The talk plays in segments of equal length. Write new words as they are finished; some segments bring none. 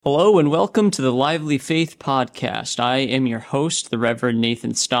Hello and welcome to the Lively Faith Podcast. I am your host, the Reverend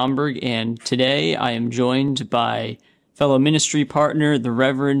Nathan Stomberg, and today I am joined by fellow ministry partner, the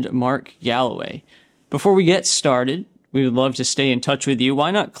Reverend Mark Galloway. Before we get started, we would love to stay in touch with you.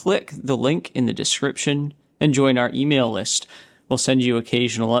 Why not click the link in the description and join our email list? We'll send you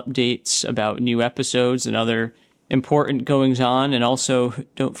occasional updates about new episodes and other important goings-on, and also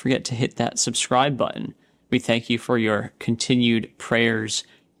don't forget to hit that subscribe button. We thank you for your continued prayers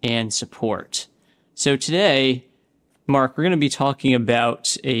and support. So today, Mark, we're going to be talking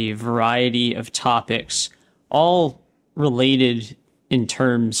about a variety of topics, all related in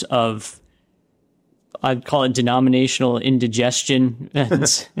terms of, I'd call it denominational indigestion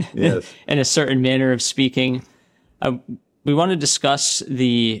and, Yes. in a certain manner of speaking. We want to discuss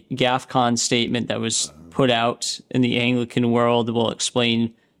the GAFCON statement that was put out in the Anglican world. We'll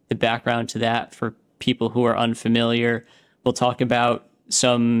explain the background to that for people who are unfamiliar. We'll talk about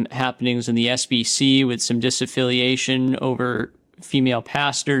some happenings in the SBC with some disaffiliation over female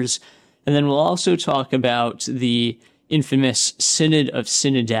pastors. And then we'll also talk about the infamous Synod of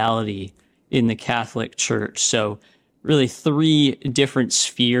Synodality in the Catholic Church. So really three different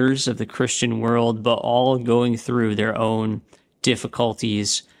spheres of the Christian world, but all going through their own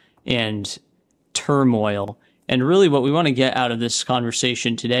difficulties and turmoil. And really what we want to get out of this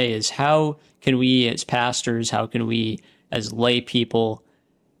conversation today is how can we as pastors, how can we as lay people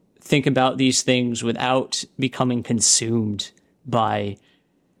think about these things without becoming consumed by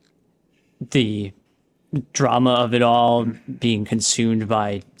the drama of it all, being consumed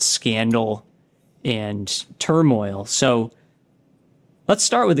by scandal and turmoil. So let's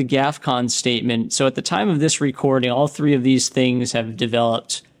start with the GAFCON statement. So at the time of this recording, all three of these things have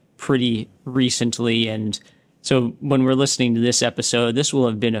developed pretty recently. And so when we're listening to this episode, this will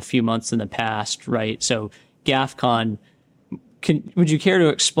have been a few months in the past, right? So GAFCON, would you care to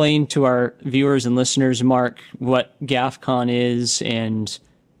explain to our viewers and listeners, Mark, what GAFCON is and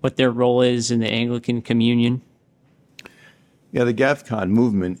what their role is in the Anglican Communion? Yeah, the GAFCON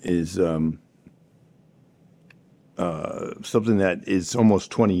movement is something that is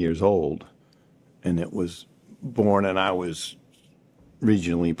almost 20 years old, and it was born, and I was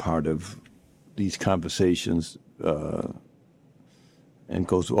regionally part of these conversations, and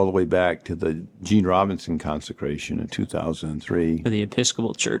goes all the way back to the Gene Robinson consecration in 2003. For the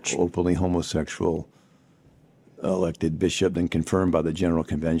Episcopal Church. Openly homosexual elected bishop, then confirmed by the General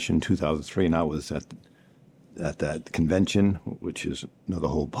Convention in 2003, and I was at that convention, which is another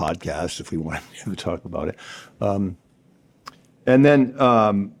whole podcast if we want to talk about it. And then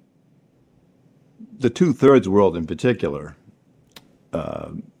the two-thirds world in particular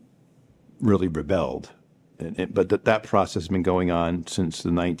really rebelled. But that process has been going on since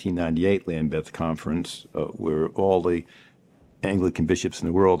the 1998 Lambeth Conference, where all the Anglican bishops in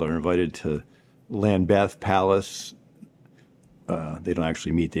the world are invited to Lambeth Palace. They don't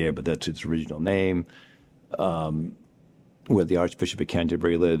actually meet there, but that's its original name, where the Archbishop of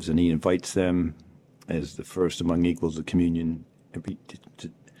Canterbury lives, and he invites them as the first among equals of communion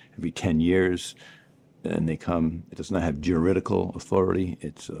every 10 years. And they come. It does not have juridical authority.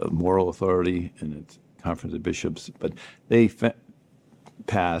 It's a moral authority, and it's Conference of Bishops, but they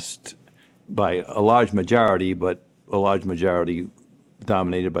passed by a large majority, but a large majority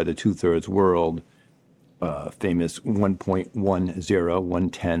dominated by the two-thirds world, famous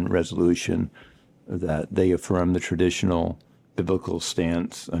 1.10 resolution that they affirm the traditional biblical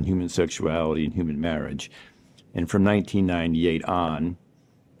stance on human sexuality and human marriage. And from 1998 on,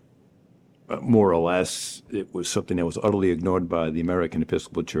 more or less, it was something that was utterly ignored by the American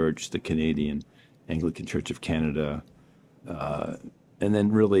Episcopal Church, the Canadian Anglican Church of Canada, and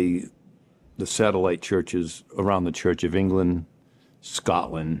then really the satellite churches around the Church of England,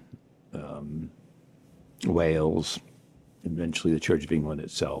 Scotland, Wales, eventually the Church of England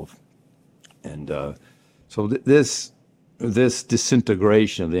itself. And so this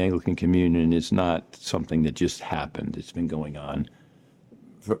disintegration of the Anglican Communion is not something that just happened. It's been going on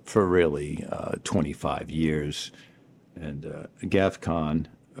for really 25 years. And GAFCON,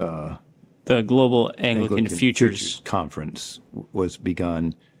 the Global Anglican Futures Conference, was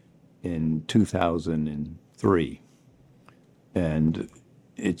begun in 2003. And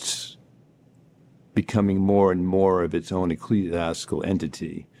it's becoming more and more of its own ecclesiastical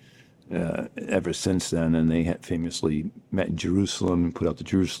entity ever since then. And they had famously met in Jerusalem and put out the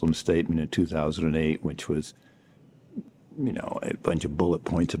Jerusalem Statement in 2008, which was, a bunch of bullet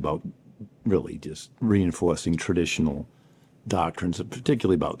points about really just reinforcing traditional doctrines,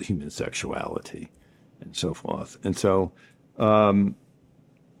 particularly about human sexuality and so forth. And so their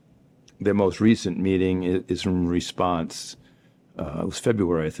most recent meeting is in response It was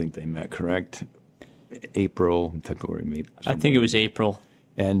February, I think they met, correct? April, February, maybe. I think it was April.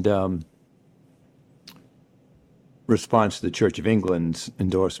 And response to the Church of England's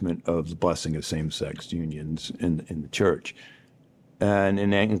endorsement of the blessing of same-sex unions in the church. And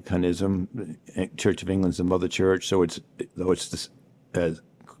in Anglicanism, the Church of England's the mother church, so though it's this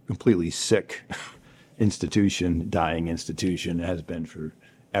completely sick institution, dying institution, has been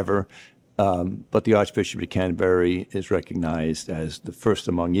forever. But the Archbishop of Canterbury is recognized as the first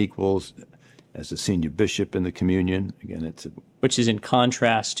among equals, as the senior bishop in the communion. Again, which is in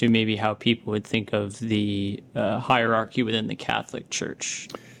contrast to maybe how people would think of the hierarchy within the Catholic Church.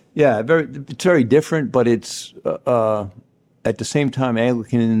 Yeah, it's very different, but it's at the same time,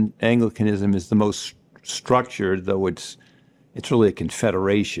 Anglicanism is the most structured, though it's really a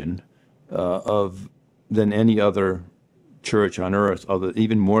confederation than any other church on earth,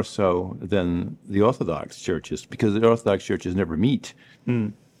 even more so than the Orthodox churches, because the Orthodox churches never meet.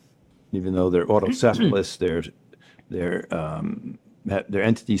 Even though they're autocephalous, they're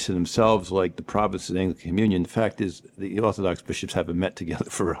entities to themselves, like the province of the Anglican Communion. The fact is, the Orthodox bishops haven't met together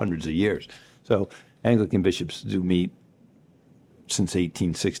for hundreds of years. So Anglican bishops do meet since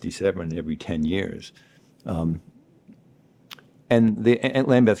 1867, every 10 years. And the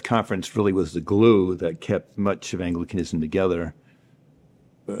Lambeth Conference really was the glue that kept much of Anglicanism together,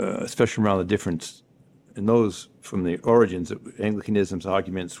 especially around the difference in those from the origins. Anglicanism's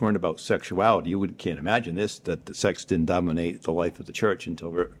arguments weren't about sexuality. You can't imagine this, that the sex didn't dominate the life of the church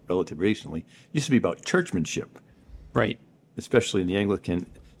until relatively recently. It used to be about churchmanship. Right. Especially in the Anglican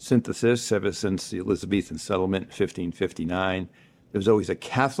synthesis, ever since the Elizabethan settlement in 1559. There was always a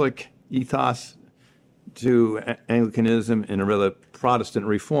Catholic ethos to Anglicanism and a rather Protestant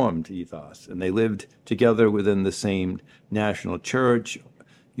Reformed ethos. And they lived together within the same national church,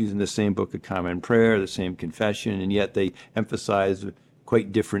 using the same Book of Common Prayer, the same confession, and yet they emphasized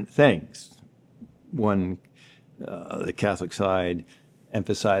quite different things. One, the Catholic side,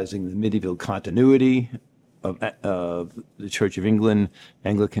 emphasizing the medieval continuity of the Church of England,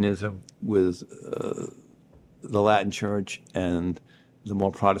 Anglicanism, with the Latin Church, and the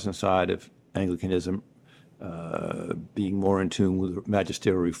more Protestant side of Anglicanism being more in tune with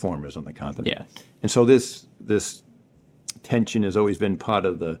magisterial reformers on the continent. Yeah. And so this tension has always been part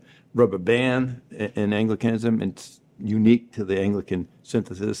of the rubber band in Anglicanism. It's unique to the Anglican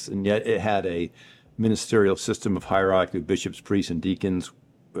synthesis, and yet it had a ministerial system of hierarchy of bishops, priests, and deacons.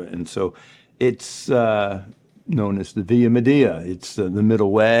 And so it's known as the Via Media. It's the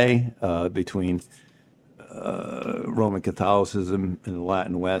middle way between Roman Catholicism in the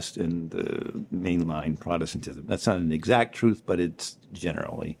Latin West and the mainline Protestantism. That's not an exact truth, but it's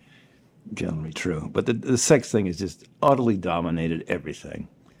generally true. But the sex thing has just utterly dominated everything.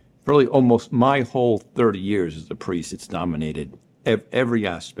 Really, almost my whole 30 years as a priest, it's dominated every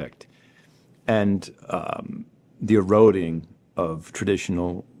aspect. And the eroding of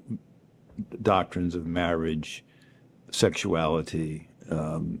traditional doctrines of marriage, sexuality,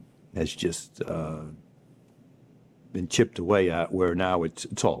 has just been chipped away at, where now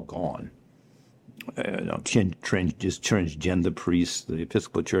it's all gone. Transgender priests. The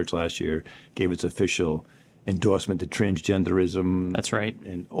Episcopal Church last year gave its official endorsement to transgenderism. That's right.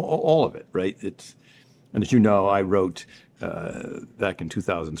 And all of it, right? And as you know, I wrote back in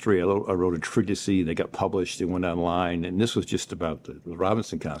 2003. I wrote a treatise that got published. It went online, and this was just about the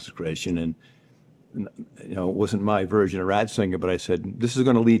Robinson consecration. And it wasn't my version of Ratzinger, but I said, this is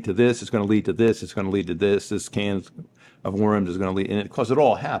going to lead to this, it's going to lead to this, it's going to lead to this can of worms is going to lead, and of course it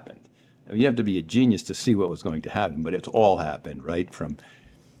all happened. I mean, you have to be a genius to see what was going to happen, but it's all happened, right?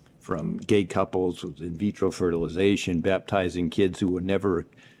 From gay couples with in vitro fertilization, baptizing kids who were never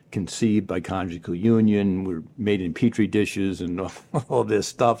conceived by conjugal union, were made in petri dishes, and all this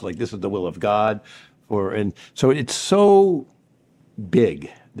stuff, like this is the will of God. And so it's so big,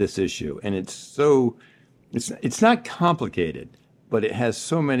 this issue, and it's not complicated, but it has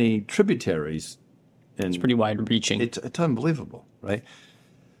so many tributaries, and it's pretty wide-reaching. It's unbelievable, right?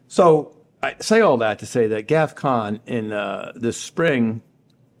 So I say all that to say that GAFCON in this spring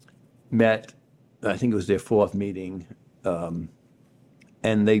met, I think it was their fourth meeting,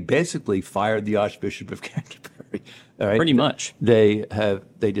 and they basically fired the Archbishop of Canterbury. All right? Pretty much. They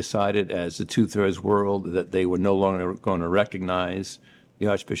decided, as the two-thirds world, that they were no longer going to recognize the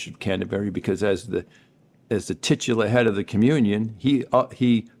Archbishop of Canterbury, because as the titular head of the communion, he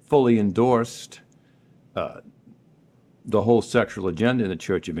fully endorsed the whole sexual agenda in the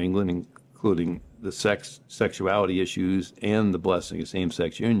Church of England, including the sexuality issues and the blessing of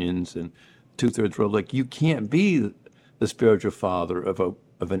same-sex unions. And two-thirds world, like, you can't be the spiritual father of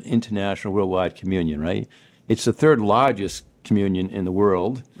an international worldwide communion, right? It's the third largest communion in the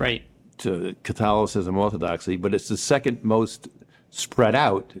world Right. to Catholicism, Orthodoxy, but it's the second most spread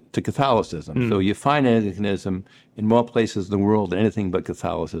out to Catholicism. So you find Anglicanism in more places in the world than anything but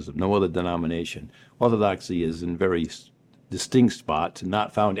Catholicism, no other denomination. Orthodoxy is in very distinct spots and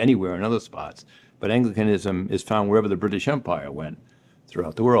not found anywhere in other spots. But Anglicanism is found wherever the British Empire went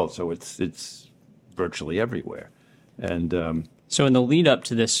throughout the world. So it's virtually everywhere. And So in the lead up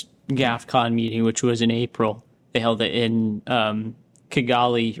to this GAFCON meeting, which was in April, they held it in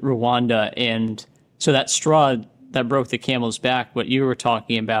Kigali, Rwanda. And so that straw that broke the camel's back, what you were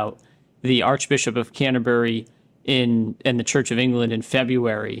talking about, the Archbishop of Canterbury and the Church of England in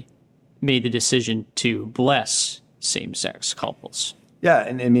February made the decision to bless same-sex couples. yeah,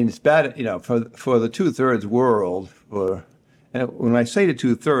 and I mean, it's bad, for the two-thirds world, and when I say the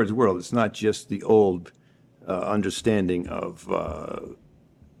two-thirds world, it's not just the old understanding of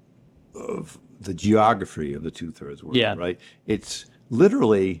the geography of the two-thirds world, Yeah. right? It's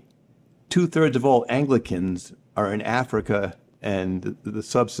literally two-thirds of all Anglicans are in Africa and the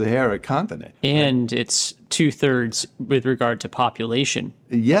sub-Sahara continent. And it's 2/3 with regard to population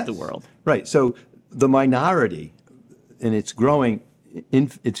Yes. of the world. Right. So the minority, and it's growing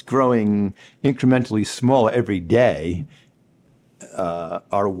incrementally smaller every day,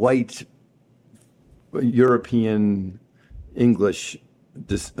 are white, European, English,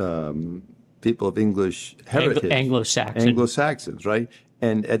 people of English heritage. Anglo-Saxons, right?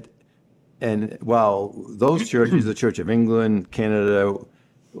 And while those churches, the Church of England, Canada,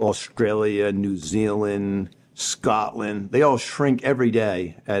 Australia, New Zealand, Scotland, they all shrink every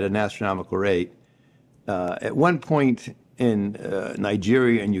day at an astronomical rate. At one point in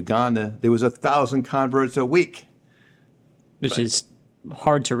Nigeria and Uganda, there was 1,000 converts a week. Which is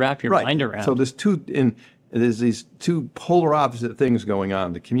hard to wrap your mind around. So there's these two polar opposite things going on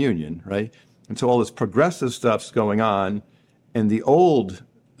in the communion, right? And so all this progressive stuff's going on in the old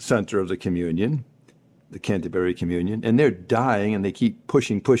center of the communion, the Canterbury Communion, and they're dying, and they keep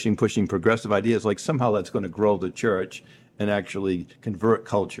pushing progressive ideas like somehow that's going to grow the church and actually convert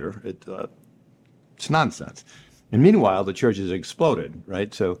culture. It's nonsense. And meanwhile, the church has exploded,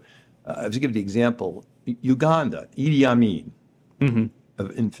 right? So to give the example, Uganda, Idi Amin,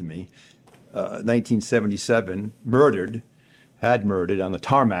 of infamy, 1977, had murdered on the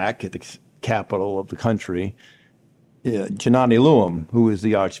tarmac at the capital of the country, Janani Luwum, who is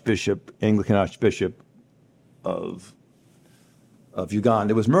the Anglican Archbishop of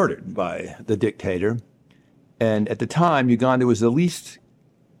Uganda, was murdered by the dictator. And at the time, Uganda was the least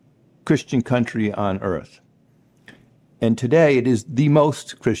Christian country on earth. And today, it is the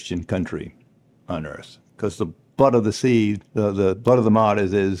most Christian country on earth, because the blood of the seed, the blood of the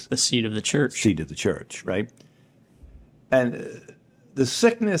martyrs is the seed of the church. Seed of the church, right? And the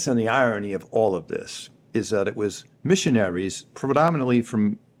sickness and the irony of all of this is that it was missionaries, predominantly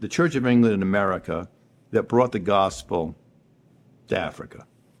from the Church of England in America, that brought the gospel to Africa.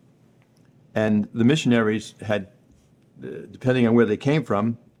 And the missionaries had, depending on where they came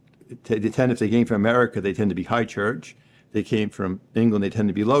from, if they came from America, they tend to be high church. They came from England, they tend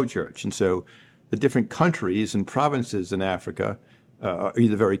to be low church. And so the different countries and provinces in Africa are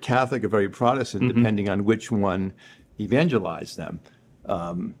either very Catholic or very Protestant, depending on which one evangelized them.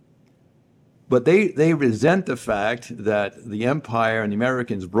 But they resent the fact that the empire and the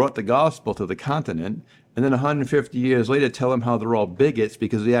Americans brought the gospel to the continent, and then 150 years later tell them how they're all bigots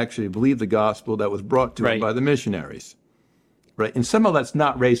because they actually believe the gospel that was brought to them by the missionaries. Right? And somehow that's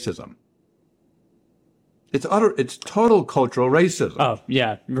not racism. It's total cultural racism. Oh,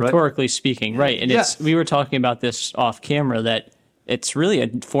 yeah, rhetorically speaking, right. And we were talking about this off camera, that it's really a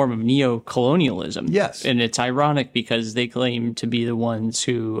form of neo-colonialism. Yes. And it's ironic because they claim to be the ones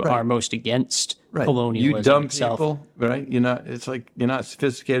who are most against colonialism You dumb itself. people, right? It's like you're not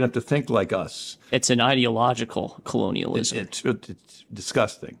sophisticated enough to think like us. It's an ideological colonialism. It's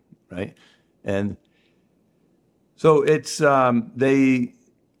disgusting, right? And so it's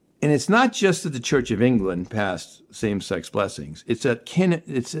and it's not just that the Church of England passed same-sex blessings. It's that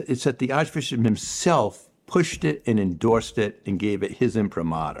the Archbishop himself pushed it and endorsed it and gave it his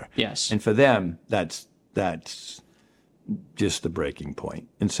imprimatur. Yes. And for them, that's just the breaking point.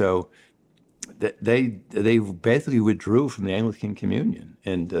 And so they basically withdrew from the Anglican Communion,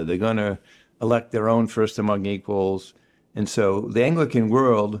 and they're going to elect their own first among equals. And so the Anglican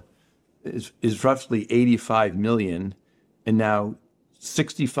world is roughly 85 million, and now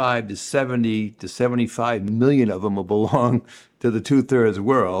 65 to 70 to 75 million of them will belong to the two-thirds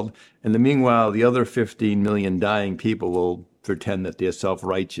world. And meanwhile, the other 15 million dying people will pretend that they're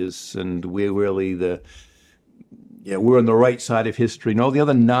self-righteous and we're really we're on the right side of history and all the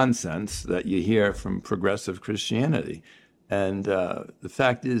other nonsense that you hear from progressive Christianity. And the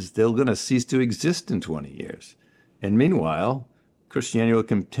fact is, they're going to cease to exist in 20 years. And meanwhile, Christianity will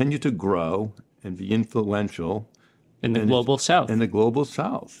continue to grow and be influential in the global South. In the global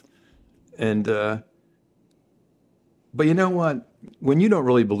South. And but you know what? When you don't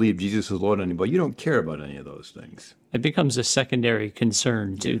really believe Jesus is Lord anymore, you don't care about any of those things. It becomes a secondary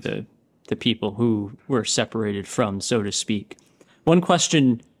concern to the people who were separated from, so to speak. One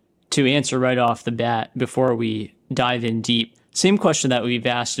question to answer right off the bat before we dive in deep, same question that we've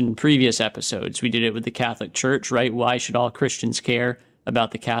asked in previous episodes. We did it with the Catholic Church, right? Why should all Christians care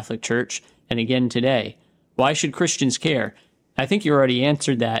about the Catholic Church? And again today, why should Christians care? I think you already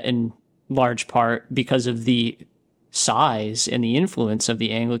answered that in large part because of the size and the influence of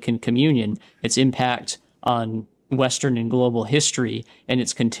the Anglican Communion, its impact on Western and global history, and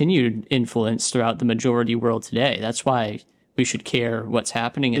its continued influence throughout the majority world today. That's why we should care what's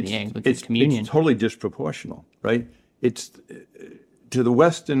happening in the Anglican Communion. It's totally disproportional, right? It's to the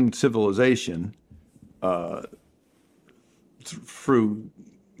Western civilization through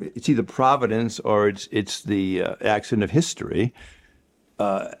it's either providence or it's the accident of history.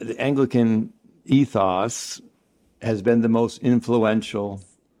 The Anglican ethos has been the most influential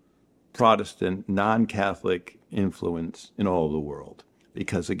Protestant, non-Catholic influence in all of the world.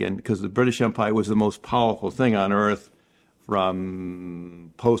 Because the British Empire was the most powerful thing on earth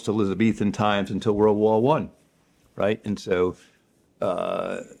from post-Elizabethan times until World War I, right? And so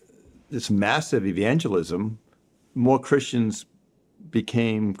this massive evangelism, more Christians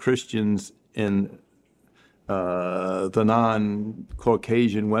became Christians in the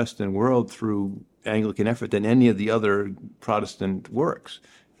non-Caucasian Western world through Anglican effort than any of the other Protestant works,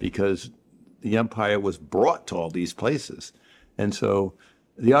 because the empire was brought to all these places. And so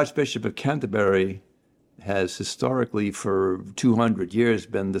the Archbishop of Canterbury has historically for 200 years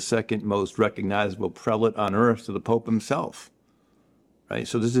been the second most recognizable prelate on earth to the Pope himself, right?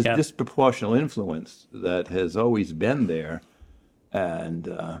 So there's this disproportional influence that has always been there. And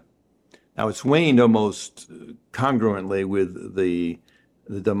now it's waned almost congruently with the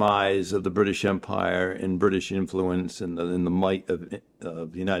demise of the British Empire and British influence and the might of the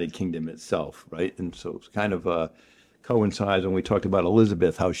United Kingdom itself, right? And so it's kind of coincides when we talked about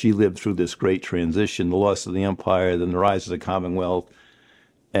Elizabeth, how she lived through this great transition, the loss of the empire, then the rise of the Commonwealth.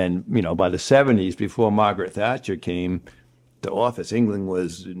 And, by the 70s, before Margaret Thatcher came to office, England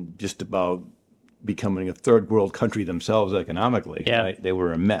was just about becoming a third world country themselves economically. Yeah. Right? They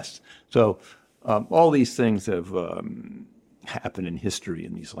were a mess. So all these things have happened in history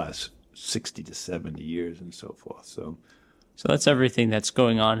in these last 60 to 70 years and so forth. So that's everything that's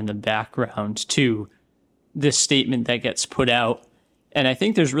going on in the background to this statement that gets put out. And I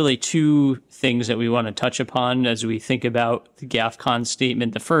think there's really two things that we want to touch upon as we think about the GAFCON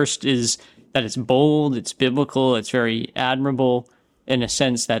statement. The first is that it's bold, it's biblical, it's very admirable in a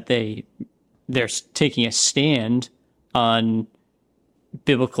sense that they're taking a stand on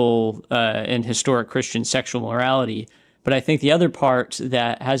biblical and historic Christian sexual morality. But I think the other part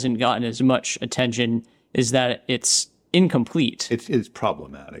that hasn't gotten as much attention is that it's incomplete. It's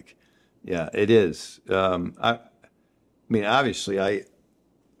problematic. Yeah, it is. I mean, obviously,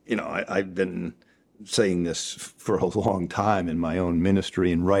 I've been saying this for a long time in my own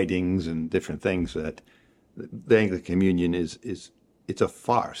ministry and writings and different things that the Anglican Communion it's a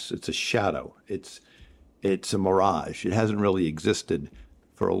farce. It's a shadow. It's a mirage. It hasn't really existed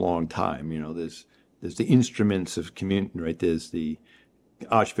for a long time. There's the instruments of communion, right? There's the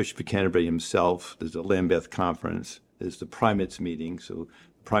Archbishop of Canterbury himself. There's the Lambeth Conference. There's the primates meeting. So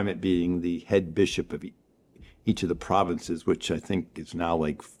primate being the head bishop of each of the provinces, which I think is now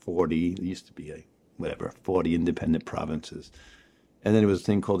like 40. There used to be 40 independent provinces. And then there was a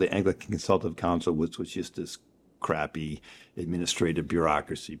thing called the Anglican Consultative Council, which was just this crappy administrative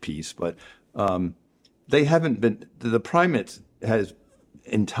bureaucracy piece. But they haven't been, the primates has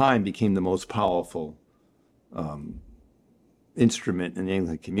in time became the most powerful instrument in the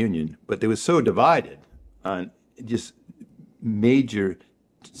Anglican Communion, but they were so divided on just major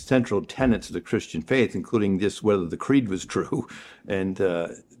central tenets of the Christian faith, including just whether the creed was true, and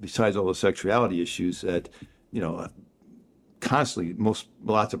besides all the sexuality issues, that constantly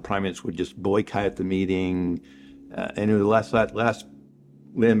lots of primates would just boycott the meeting, and in the last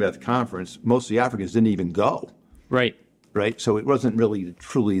Lambeth Conference, most of the Africans didn't even go. Right, so it wasn't really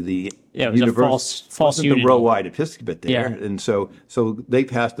truly the it was a false unity. The Roe-wide episcopate there, Yeah. and so they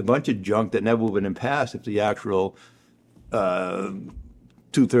passed a bunch of junk that never would have been passed if the actual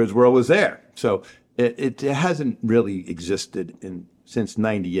two-thirds world was there. So it hasn't really existed since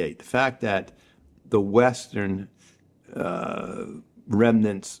 '98. The fact that the Western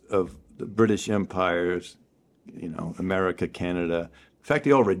remnants of the British Empire's America, Canada. In fact,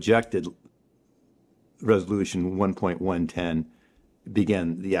 they all rejected Resolution 1.110,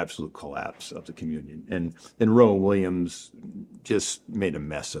 began the absolute collapse of the communion. And then Rowan Williams just made a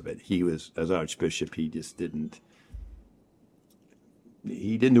mess of it. He was, as Archbishop, he didn't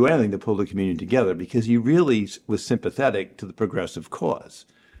do anything to pull the communion together because he really was sympathetic to the progressive cause,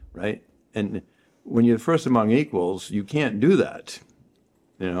 right? And when you're first among equals, you can't do that.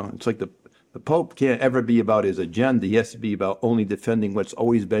 It's like the Pope can't ever be about his agenda. He has to be about only defending what's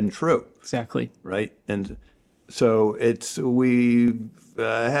always been true. Exactly. Right? And so we've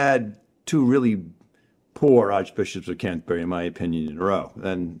had two really poor Archbishops of Canterbury, in my opinion, in a row.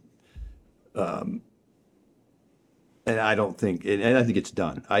 And I don't think, and I think it's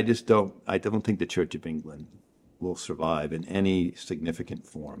done. I don't think the Church of England will survive in any significant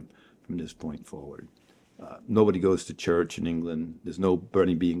form from this point forward. Nobody goes to church in England. There's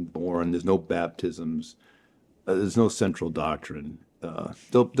nobody being born. There's no baptisms. There's no central doctrine.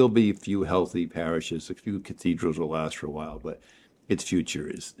 There'll be a few healthy parishes. A few cathedrals will last for a while, but its future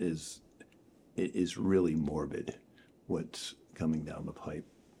is really morbid. What's coming down the pipe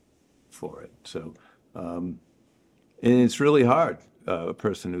for it? So, and it's really hard. A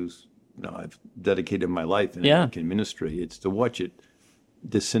person who's I've dedicated my life in Anglican ministry. It's to watch it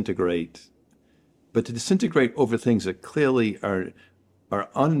disintegrate. But to disintegrate over things that clearly are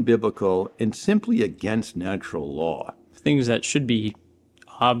unbiblical and simply against natural law. Things that should be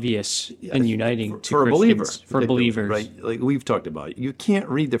obvious and uniting for a believer. For believers. Right? Like we've talked about. You can't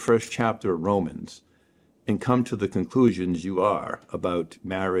read the first chapter of Romans and come to the conclusions you are about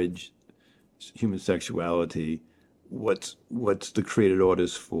marriage, human sexuality, what's the created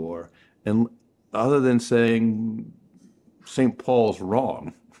orders for, and other than saying St. Paul's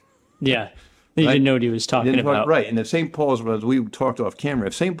wrong. Yeah. He didn't know what he was talking about. Right. And if St. Paul's, as we talked off camera,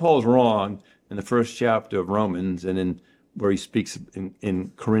 if St. Paul's wrong in the first chapter of Romans and in where he speaks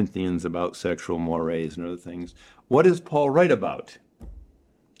in Corinthians about sexual mores and other things, what is Paul right about?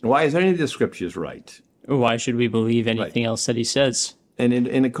 Why is any of the scriptures right? Why should we believe anything else that he says?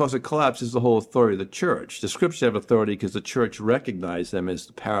 And of course, it collapses the whole authority of the church. The scriptures have authority because the church recognized them as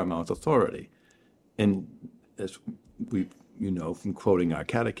the paramount authority. And as we from quoting our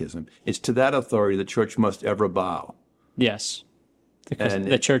catechism, it's to that authority the church must ever bow. Yes.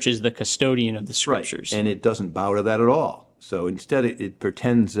 The church is the custodian of the scriptures. Right. And it doesn't bow to that at all. So instead, it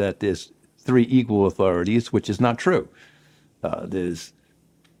pretends that there's three equal authorities, which is not true. There's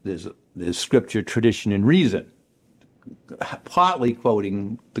scripture, tradition, and reason. Partly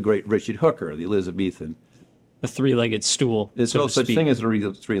quoting the great Richard Hooker, the Elizabethan. The three-legged stool. There's no such thing as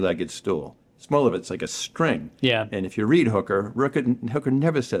a three-legged stool. Small of it's like a string. Yeah. And if you read Hooker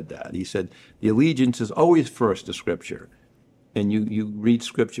never said that. He said the allegiance is always first to Scripture. And you read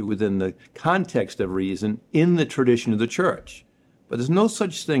Scripture within the context of reason in the tradition of the church. But there's no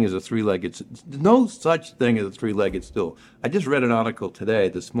such thing as a three-legged stool. I just read an article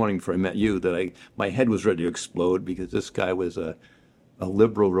this morning before I met you, that my head was ready to explode because this guy was a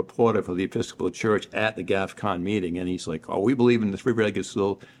liberal reporter for the Episcopal Church at the GAFCON meeting, and he's like, we believe in the three-legged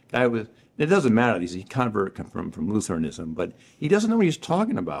stool. It doesn't matter. He's a convert from Lutheranism, but he doesn't know what he's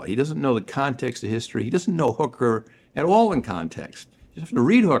talking about. He doesn't know the context of history. He doesn't know Hooker at all in context. You have to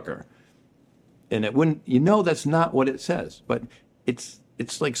read Hooker. And that's not what it says. But it's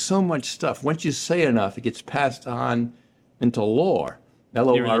like so much stuff. Once you say enough, it gets passed on into lore.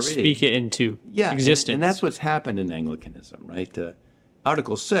 L-O-R-E. You really speak it into existence. And that's what's happened in Anglicanism, right?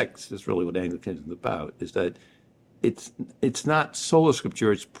 Article 6 is really what Anglicanism is about, is that it's not sola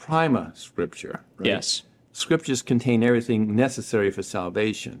scriptura, it's prima scriptura, right? Yes. Scriptures contain everything necessary for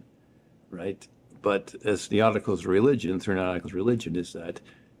salvation, right? But as the Articles of Religion, 39 Articles of Religion, is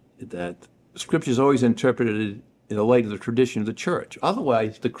that Scripture is always interpreted in the light of the tradition of the church.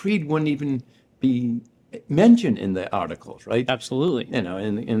 Otherwise, the creed wouldn't even be mentioned in the articles, right? Absolutely.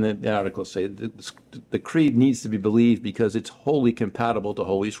 In the articles say the creed needs to be believed because it's wholly compatible to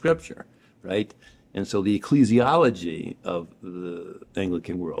Holy Scripture, right? And so the ecclesiology of the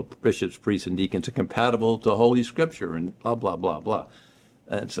Anglican world, bishops, priests, and deacons, are compatible to Holy Scripture and blah, blah, blah, blah.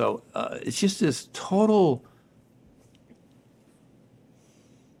 And so it's just this total,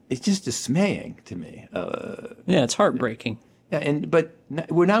 it's just dismaying to me. It's heartbreaking. But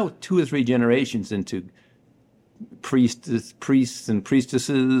we're now 2 or 3 generations into priests and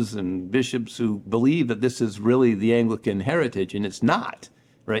priestesses and bishops who believe that this is really the Anglican heritage, and it's not.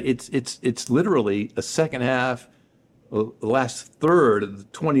 Right? It's literally a second half, the last third of the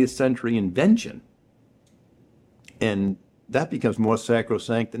 20th century invention. And that becomes more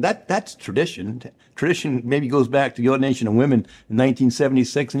sacrosanct. And that's tradition. Tradition maybe goes back to the ordination of women in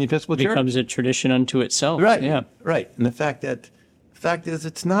 1976 in the Episcopal Church. Becomes a tradition unto itself. Right. Yeah. Right. And the fact is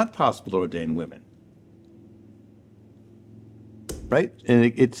it's not possible to ordain women. Right?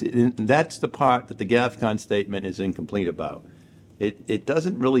 And that's the part that the GAFCON statement is incomplete about. It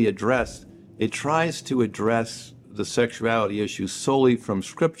doesn't really address, it tries to address the sexuality issue solely from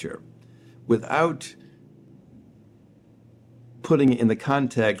Scripture without putting it in the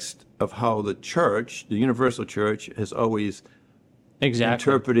context of how the church, the universal church, has always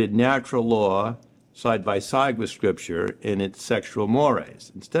interpreted natural law side by side with Scripture in its sexual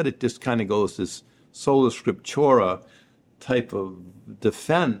mores. Instead, it just kind of goes this sola scriptura type of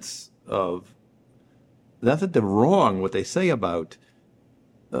defense of, not that they're wrong what they say about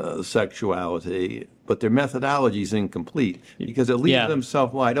sexuality, but their methodology is incomplete because it leaves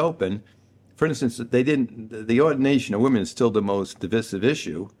themselves wide open. For instance, the ordination of women is still the most divisive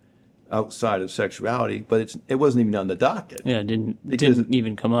issue outside of sexuality, but it wasn't even on the docket. Yeah, it didn't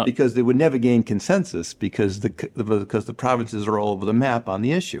even come up. Because they would never gain consensus because the provinces are all over the map on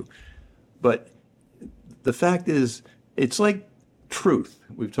the issue. But the fact is, it's like truth,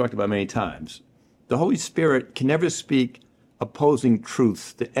 we've talked about many times. The Holy Spirit can never speak opposing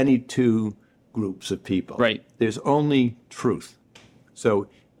truths to any two groups of people. Right. There's only truth. So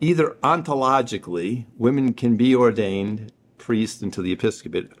either ontologically, women can be ordained priests into the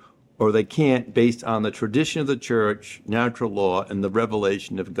episcopate, or they can't based on the tradition of the church, natural law, and the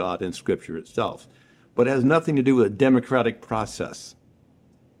revelation of God in Scripture itself. But it has nothing to do with a democratic process.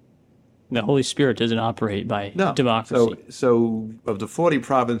 The Holy Spirit doesn't operate by democracy. So of the 40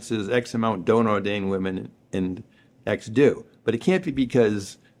 provinces, X amount don't ordain women and X do. But it can't be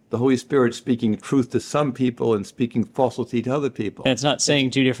because the Holy Spirit speaking truth to some people and speaking falsity to other people. And it's not saying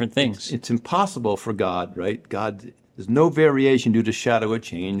two different things. It's impossible for God, right? There's no variation due to shadow or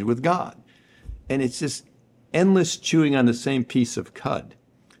change with God. And it's just endless chewing on the same piece of cud.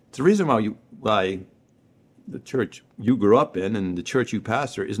 It's the reason why the church you grew up in and the church you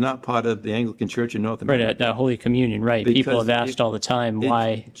pastor is not part of the Anglican Church in North America. Right, at Holy Communion, right. Because people have asked all the time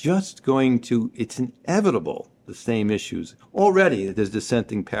why. It's inevitable, the same issues. Already there's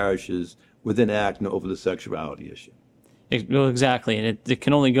dissenting parishes within ACNA over the sexuality issue. Well, exactly, and it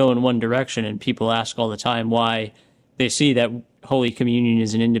can only go in one direction, and people ask all the time why they see that Holy Communion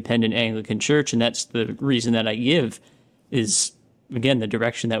is an independent Anglican church, and that's the reason that I give is, again, the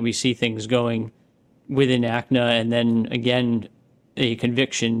direction that we see things going within ACNA, and then again a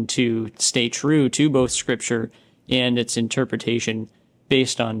conviction to stay true to both Scripture and its interpretation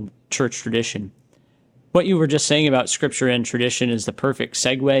based on church tradition. What you were just saying about Scripture and tradition is the perfect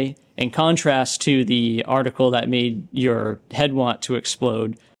segue. In contrast to the article that made your head want to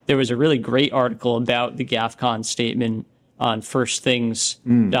explode, there was a really great article about the GAFCON statement on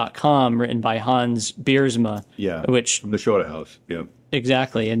firstthings.com written by Hans Biersma. Yeah, which from the Shorter House. Yeah,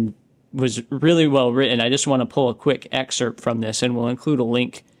 exactly, and was really well written. I just want to pull a quick excerpt from this, and we'll include a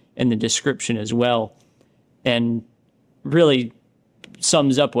link in the description as well. And really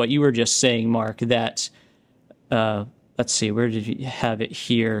sums up what you were just saying, Mark, that, let's see, where did you have it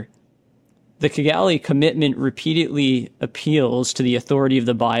here? The Kigali Commitment repeatedly appeals to the authority of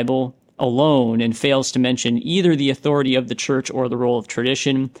the Bible alone and fails to mention either the authority of the church or the role of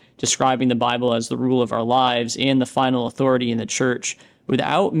tradition, describing the Bible as the rule of our lives and the final authority in the church,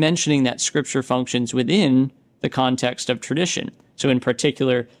 without mentioning that Scripture functions within the context of tradition. So in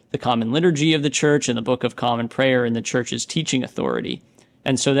particular, the common liturgy of the church and the Book of Common Prayer and the church's teaching authority.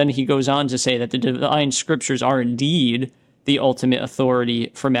 And so then he goes on to say that the divine Scriptures are indeed the ultimate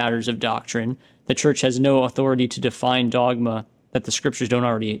authority for matters of doctrine. The church has no authority to define dogma that the Scriptures don't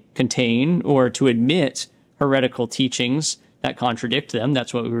already contain or to admit heretical teachings that contradict them.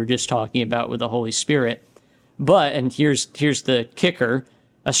 That's what we were just talking about with the Holy Spirit. But, and here's the kicker,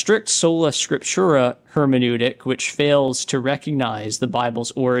 a strict sola scriptura hermeneutic, which fails to recognize the Bible's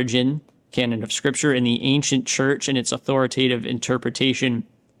origin, canon of Scripture, in the ancient church and its authoritative interpretation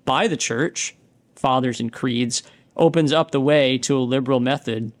by the church, fathers and creeds, opens up the way to a liberal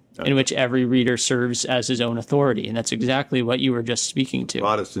method in which every reader serves as his own authority. And that's exactly what you were just speaking to.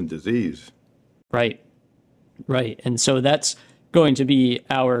 Protestant disease. Right. And so that's going to be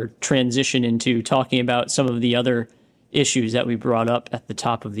our transition into talking about some of the other issues that we brought up at the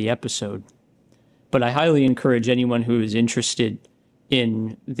top of the episode. But I highly encourage anyone who is interested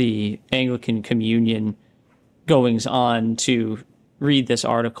in the Anglican Communion goings on to read this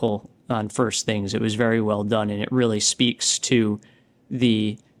article on First Things. It was very well done, and it really speaks to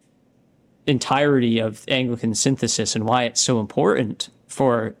the entirety of Anglican synthesis and why it's so important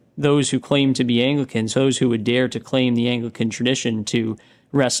for those who claim to be Anglicans, those who would dare to claim the Anglican tradition, to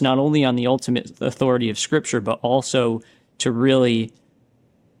rest not only on the ultimate authority of Scripture, but also to really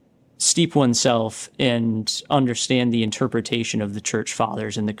steep oneself and understand the interpretation of the church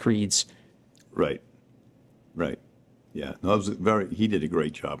fathers and the creeds. Right. Right. Yeah. No, he did a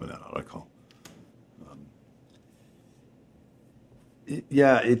great job in that article.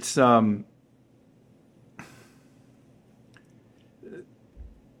 Yeah, it's I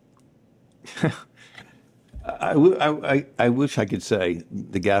wish I could say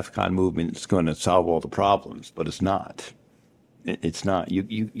the GAFCON movement is going to solve all the problems, but it's not. It's not.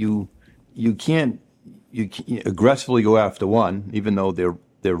 You can't aggressively go after one, even though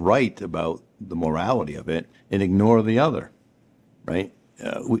they're right about the morality of it, and ignore the other, right?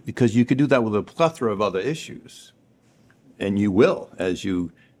 Because you could do that with a plethora of other issues, and you will, as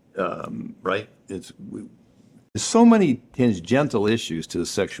you right. There's so many tangential issues to the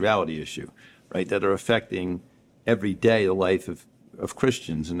sexuality issue, right, that are affecting every day the life of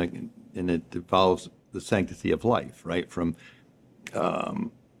Christians, and it involves the sanctity of life, right, from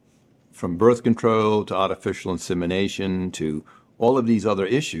birth control to artificial insemination to all of these other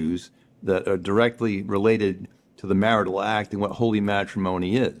issues that are directly related to the marital act and what holy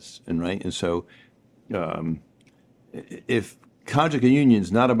matrimony is, and so if conjugal union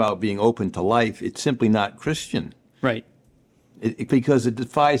is not about being open to life, it's simply not Christian. Right. Because it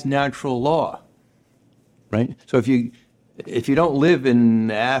defies natural law. Right. So if you don't live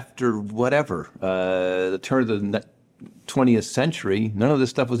in after whatever the turn of the 20th century, none of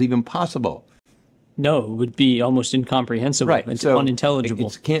this stuff was even possible. No, it would be almost incomprehensible. Right. It's so unintelligible.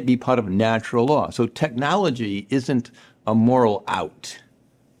 It can't be part of natural law. So technology isn't a moral out.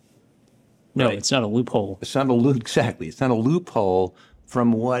 No, right? It's not a loophole. It's not exactly. It's not a loophole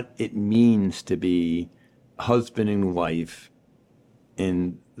from what it means to be husband and wife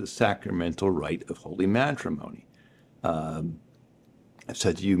in the sacramental rite of holy matrimony. I've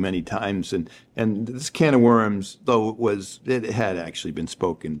said to you many times, and this can of worms, though it had actually been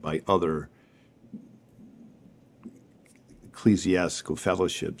spoken by other ecclesiastical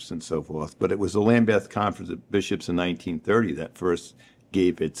fellowships and so forth, but it was the Lambeth Conference of Bishops in 1930 that first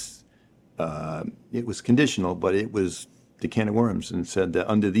gave its, it was conditional, but it was the can of worms, and said that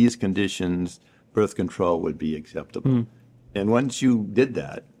under these conditions, birth control would be acceptable. And once you did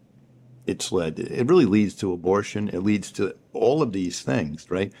that, it really leads to abortion. It leads to all of these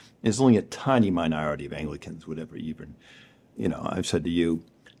things, right? There's only a tiny minority of Anglicans would ever even, I've said to you,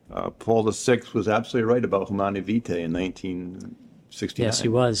 Paul VI was absolutely right about Humanae Vitae in 1969. Yes, he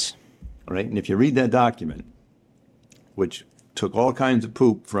was. Right? And if you read that document, which took all kinds of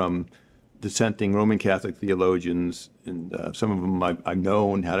poop from dissenting Roman Catholic theologians, and some of them I've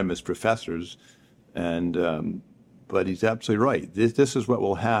known, had them as professors, but he's absolutely right. This is what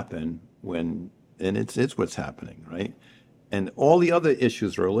will happen and it's what's happening, right? And all the other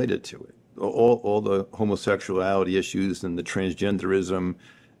issues are related to it. All the homosexuality issues and the transgenderism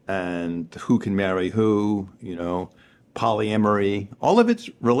and who can marry who, polyamory, all of it's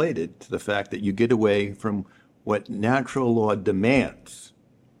related to the fact that you get away from what natural law demands.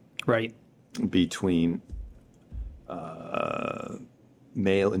 Right. Between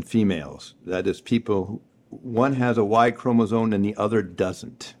male and females. That is, one has a Y chromosome and the other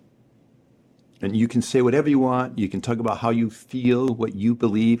doesn't. And you can say whatever you want. You can talk about how you feel, what you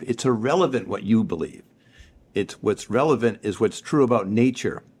believe. It's irrelevant what you believe. What's relevant is what's true about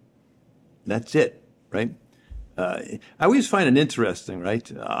nature. That's it, right? I always find it interesting,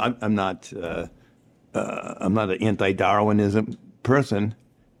 right? I'm not an anti-Darwinism person,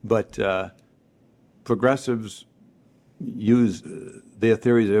 but progressives use their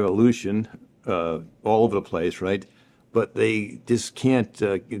theories of evolution all over the place, right? But they just can't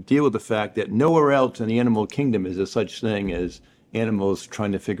deal with the fact that nowhere else in the animal kingdom is there such thing as animals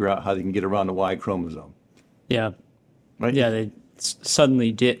trying to figure out how they can get around the Y chromosome. Yeah. Right? Yeah, they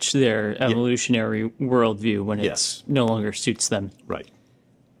suddenly ditch their evolutionary worldview when it no longer suits them. Right.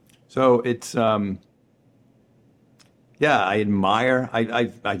 So it's, I admire,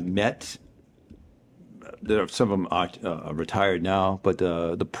 I've met, some of them are retired now, but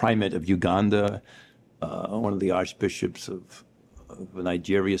the primate of Uganda, one of the archbishops of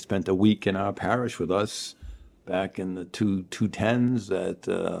Nigeria, spent a week in our parish with us back in the 210s at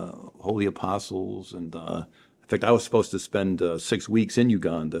Holy Apostles. And in fact, I was supposed to spend 6 weeks in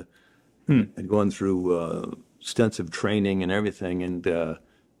Uganda and going through extensive training and everything. And the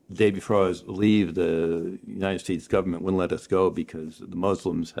day before I was to leave, the United States government wouldn't let us go because the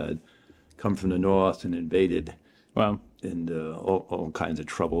Muslims had come from the north and invaded Wow. and all kinds of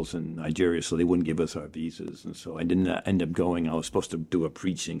troubles in Nigeria, so they wouldn't give us our visas. And so I didn't end up going. I was supposed to do a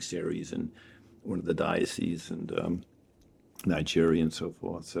preaching series in one of the dioceses and Nigeria and so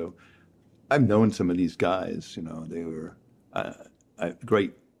forth. So I've known some of these guys. They were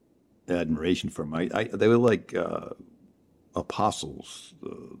great admiration for them. They were like apostles.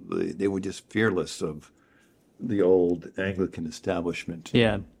 They were just fearless of the old Anglican establishment.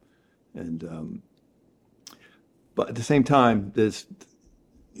 Yeah. And but at the same time, there's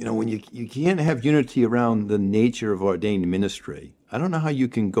when you can't have unity around the nature of ordained ministry. I don't know how you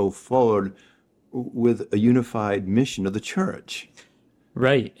can go forward with a unified mission of the church.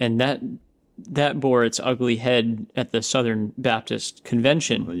 Right, and that bore its ugly head at the Southern Baptist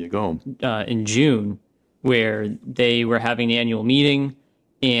Convention. There you go. In June, where they were having an annual meeting,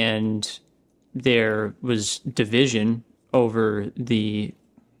 and there was division over the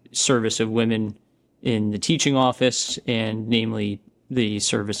service of women in the teaching office, and namely the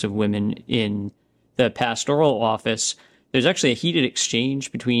service of women in the pastoral office. There's actually a heated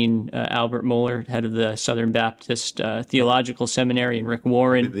exchange between Albert Mohler, head of the Southern Baptist Theological Seminary, and Rick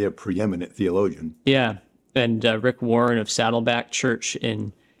Warren. They're a preeminent theologian. Yeah, and Rick Warren of Saddleback Church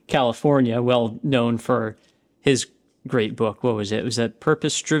in California, well known for his great book. What was it? Was that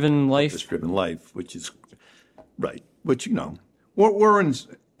Purpose-Driven Life? Purpose-Driven Life, which is right. Which, Warren's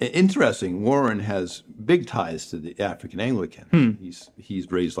interesting. Warren has big ties to the African Anglican.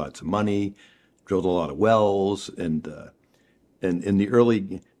 He's raised lots of money, drilled a lot of wells, and in the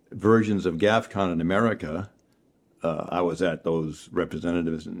early versions of GAFCON in America, I was at those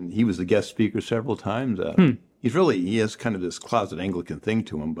representatives, and he was the guest speaker several times. He has kind of this closet Anglican thing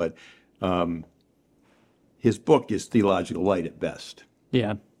to him, but his book is theological light at best.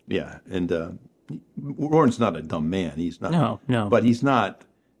 Yeah. Yeah, and Warren's not a dumb man. He's not. No. But he's not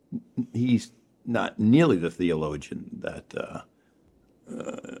nearly the theologian that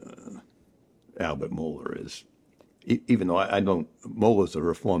Albert Mohler is. Even though Mohler's a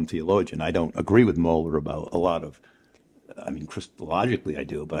Reformed theologian, I don't agree with Mohler about a lot of, Christologically I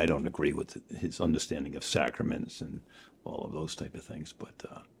do, but I don't agree with his understanding of sacraments and all of those type of things. But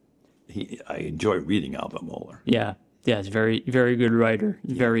I enjoy reading Albert Mohler. Yeah, he's a very, very good writer,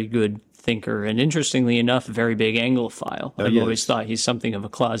 very good thinker, and interestingly enough, a very big Anglophile. I've always thought he's something of a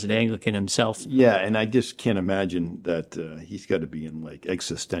closet Anglican himself. Yeah, and I just can't imagine that he's got to be in like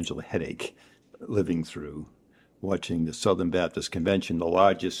existential headache living through watching the Southern Baptist Convention, the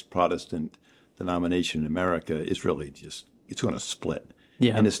largest Protestant denomination in America, is really just, it's going to split.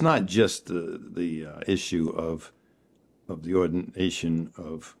 Yeah. And it's not just the issue of the ordination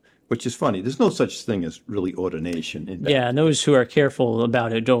of, which is funny. There's no such thing as really ordination in Baptist. Yeah, and those who are careful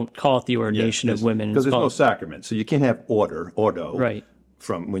about it don't call it the ordination of women. Because there's no sacrament. So you can't have ordo, right,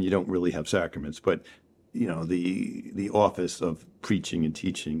 from when you don't really have sacraments. But, the office of preaching and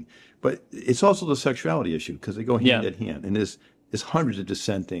teaching. But it's also the sexuality issue, because they go hand in hand. And there's hundreds of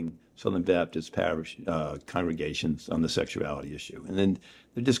dissenting Southern Baptist parish congregations on the sexuality issue. And then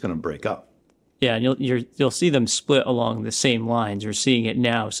they're just going to break up. Yeah, and you'll see them split along the same lines. We're seeing it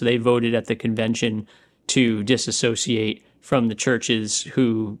now. So they voted at the convention to disassociate from the churches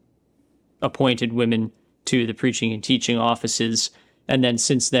who appointed women to the preaching and teaching offices. And then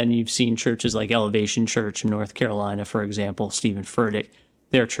since then, you've seen churches like Elevation Church in North Carolina, for example, Stephen Furtick.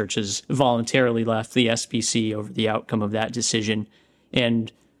 Their churches voluntarily left the SBC over the outcome of that decision.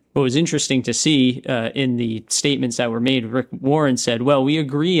 And what was interesting to see in the statements that were made, Rick Warren said, well, we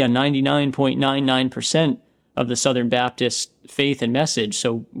agree on 99.99% of the Southern Baptist faith and message,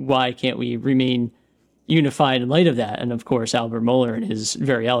 so why can't we remain unified in light of that? And of course, Albert Mohler, in his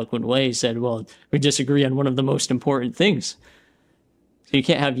very eloquent way, said, well, we disagree on one of the most important things. So you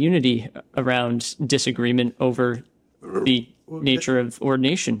can't have unity around disagreement over the nature of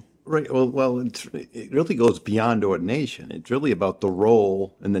ordination. Right. Well, it really goes beyond ordination. It's really about the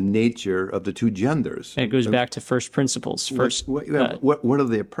role and the nature of the two genders. And it goes back to first principles. What are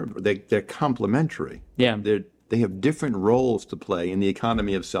their purpose? They're complementary. Yeah. They have different roles to play in the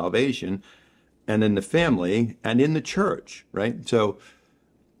economy of salvation, and in the family, and in the church. Right. So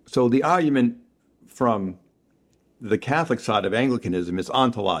the argument from the Catholic side of Anglicanism is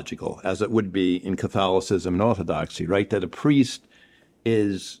ontological, as it would be in Catholicism and Orthodoxy. Right. That a priest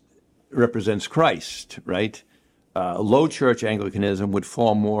represents Christ, right? Low church Anglicanism would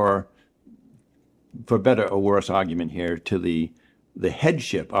fall more, for better or worse argument here, to the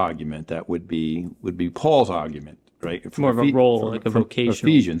headship argument that would be Paul's argument, right? More of a role, like a vocation.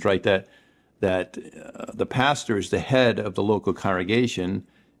 Ephesians, right? That the pastor is the head of the local congregation,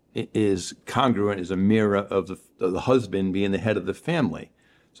 is congruent, is a mirror of the husband being the head of the family.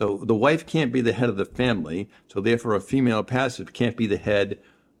 So the wife can't be the head of the family. So therefore, a female pastor can't be the head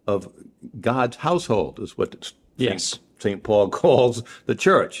of God's household, is what Yes. St. Paul calls the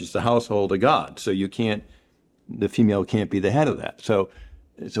church. It's the household of God. So the female can't be the head of that. So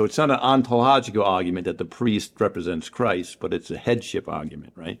it's not an ontological argument that the priest represents Christ, but it's a headship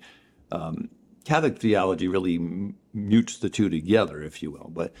argument, right? Catholic theology really mutes the two together, if you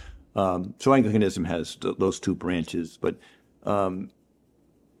will. But so Anglicanism has those two branches. But again,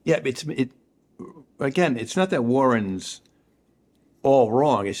 it's not that Warren's all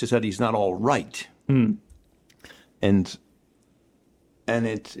wrong. It's just that he's not all right. And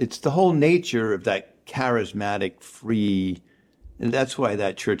it's the whole nature of that charismatic, free, and that's why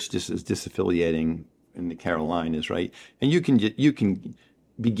that church just is disaffiliating in the Carolinas, right? And you can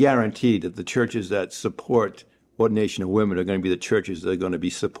be guaranteed that the churches that support ordination of women are going to be the churches that are going to be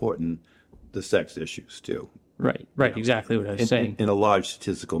supporting the sex issues too. Right, exactly what I was saying. In a large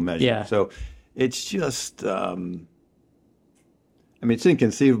statistical measure. Yeah. So it's just, it's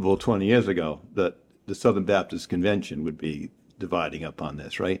inconceivable 20 years ago that the Southern Baptist Convention would be dividing up on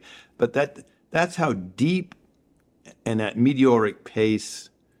this, right? But that's how deep and at meteoric pace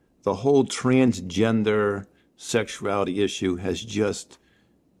the whole transgender sexuality issue has just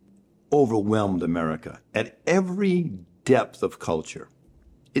overwhelmed America at every depth of culture.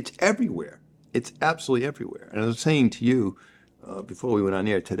 It's everywhere. It's absolutely everywhere. And I was saying to you before we went on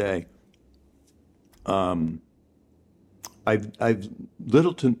air today, I've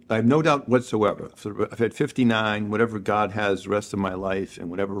no doubt whatsoever. So I've had 59, whatever God has the rest of my life, and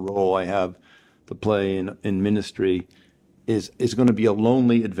whatever role I have to play in ministry is going to be a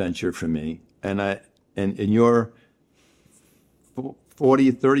lonely adventure for me. And you're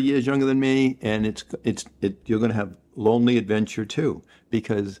 40, 30 years younger than me, and you're going to have lonely adventure too.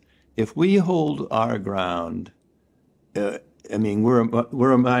 Because if we hold our ground, we're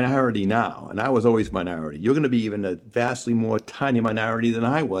a minority now, and I was always minority. You're going to be even a vastly more tiny minority than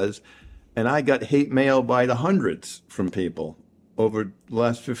I was, and I got hate mail by the hundreds from people over the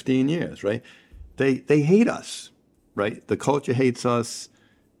last 15 years, right? They hate us, right? The culture hates us,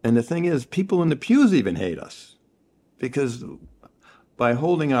 and the thing is, people in the pews even hate us, because by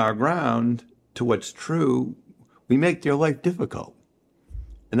holding our ground to what's true, we make their life difficult.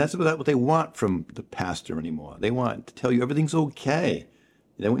 And that's what they want from the pastor anymore. They want to tell you everything's okay.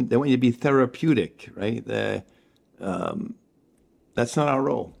 They want you to be therapeutic, right? That's not our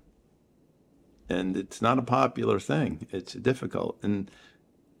role. And it's not a popular thing. It's difficult. And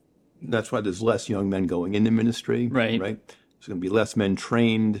that's why there's less young men going into ministry, right? There's going to be less men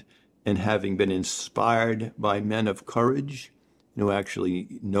trained and having been inspired by men of courage who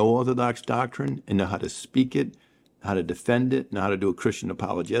actually know Orthodox doctrine and know how to speak it, how to defend it, and how to do a Christian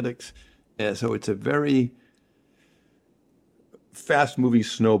apologetics. And so it's a very fast-moving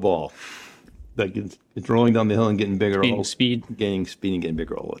snowball that it's rolling down the hill and getting bigger. Gaining speed and getting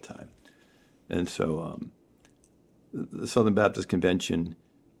bigger all the time. And so the Southern Baptist Convention,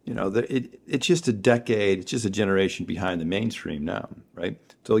 it's just a decade, it's just a generation behind the mainstream now, right?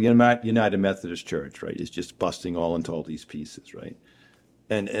 So United Methodist Church, right, is just busting all into all these pieces, right?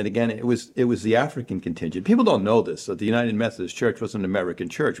 And again, it was the African contingent. People don't know this, that the United Methodist Church wasn't an American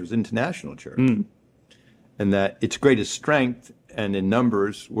church; it was an international church, and that its greatest strength and in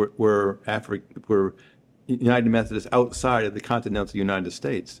numbers were United Methodists outside of the continental United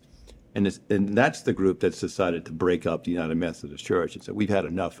States, and that's the group that's decided to break up the United Methodist Church and said we've had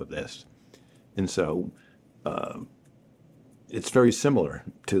enough of this, and so it's very similar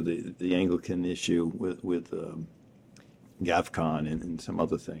to the Anglican issue with GAFCON and some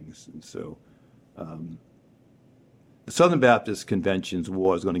other things. And so the Southern Baptist Convention's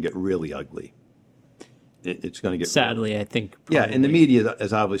war is going to get really ugly. It's going to get sadly, I think. Probably. Yeah, and the media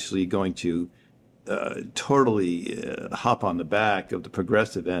is obviously going to totally hop on the back of the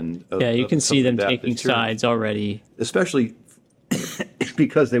progressive end. You can see them Baptist taking Church, sides already. especially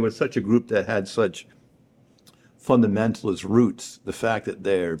because they were such a group that had such fundamentalist roots. The fact that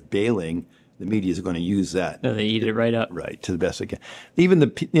they're bailing, the media is going to use that. No, they eat it right up. Right, to the best they can. Even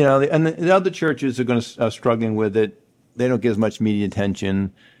the other churches are going to struggling with it. They don't get as much media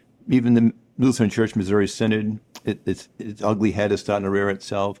attention. Even the Lutheran Church Missouri Synod, its ugly head is starting to rear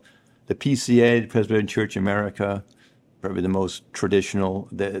itself. The PCA, the Presbyterian Church America, probably the most traditional.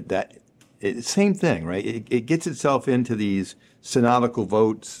 Same thing, right? It gets itself into these synodical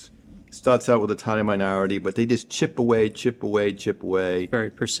votes. Starts out with a tiny minority, but they just chip away. Very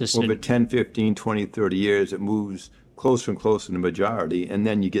persistent. Over 10, 15, 20, 30 years, it moves closer and closer to the majority, and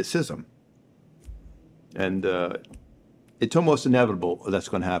then you get schism. And it's almost inevitable that's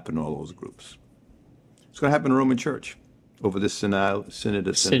going to happen in all those groups. It's going to happen in the Roman Church. over the synod of Synod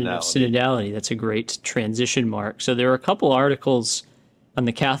of synodality. Synodality. That's a great transition mark. So there are a couple articles on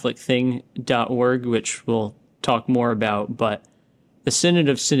the CatholicThing.org, which we'll talk more about, but the Synod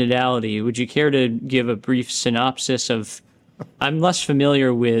of Synodality, would you care to give a brief synopsis of, I'm less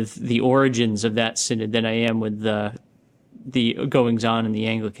familiar with the origins of that synod than I am with the goings-on in the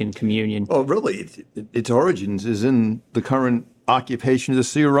Anglican Communion. Well, really, its origins is in the current occupation of the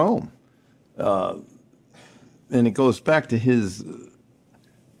See of Rome. And it goes back to his,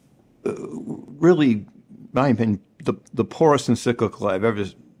 really, my opinion, the poorest encyclical I've ever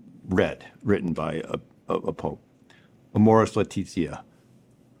read, written by a pope, Amoris Laetitia.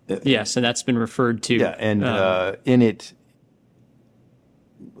 Yes, and that's been referred to. Yeah, and in it,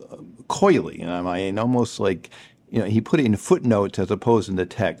 coyly, I mean, almost like, he put it in footnotes as opposed in the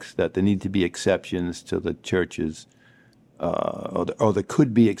text that there need to be exceptions to the church's, or there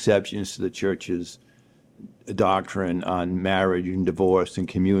could be exceptions to the church's doctrine on marriage and divorce and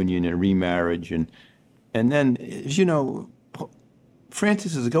communion and remarriage, and then, as you know,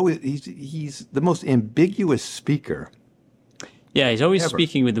 Francis he's the most ambiguous speaker. Yeah, he's always ever.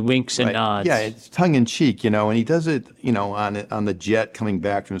 Speaking with winks and nods. Yeah, it's tongue in cheek, and he does it, on the jet coming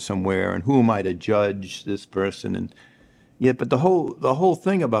back from somewhere, and who am I to judge this person? And yeah, but the whole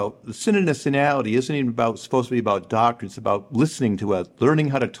thing about the Synod of Synodality isn't even supposed to be about doctrine. It's about listening to us, learning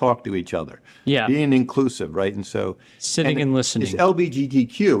how to talk to each other, being inclusive, right? And so sitting and listening. It's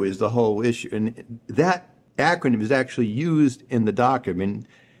LGBTQ is the whole issue, and that acronym is actually used in the document,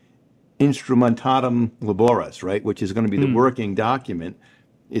 Instrumentatum Laboris, right, which is going to be the working document.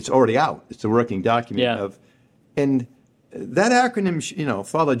 It's already out. It's the working document and that acronym,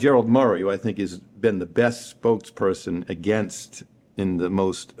 Father Gerald Murray, who I think has been the best spokesperson against, in the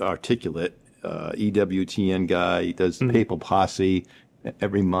most articulate, EWTN guy. He does Papal Posse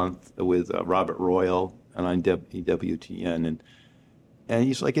every month with Robert Royal on EWTN, and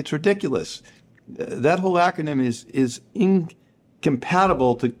he's like, it's ridiculous. That whole acronym is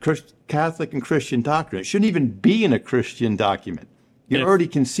incompatible to Catholic and Christian doctrine. It shouldn't even be in a Christian document. You're already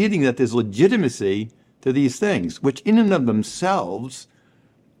conceding that there's legitimacy to these things, which in and of themselves,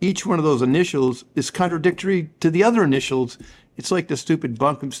 each one of those initials is contradictory to the other initials. It's like the stupid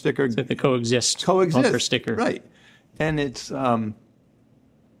bunkum sticker. It's like the coexist bumper sticker. Right. And it's,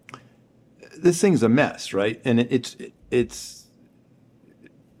 this thing's a mess, right? And it's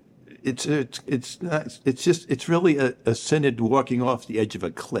really a synod walking off the edge of a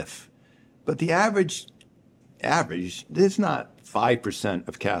cliff. But the average, there's not 5%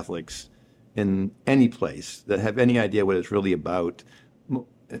 of Catholics in any place that have any idea what it's really about.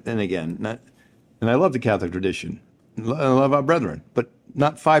 And again, and I love the Catholic tradition. I love our brethren, but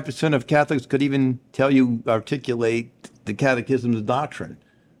not 5% of Catholics could even articulate the Catechism's doctrine,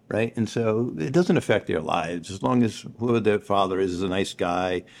 right? And so it doesn't affect their lives as long as whoever their father is a nice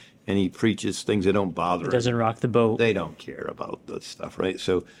guy and he preaches things that don't bother them. Doesn't rock the boat. They don't care about that stuff, right?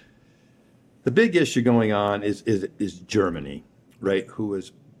 So the big issue going on is Germany, right, who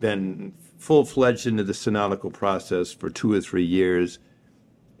has been full-fledged into the synodical process for 2 or 3 years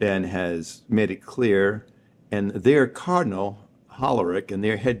and has made it clear. And their cardinal, Hollerich, and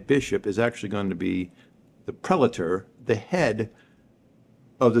their head bishop is actually going to be the prelator, the head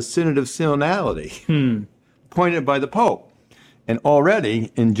of the Synod of Synodality, appointed by the Pope. And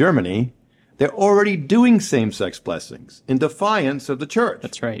already in Germany, they're already doing same-sex blessings in defiance of the church.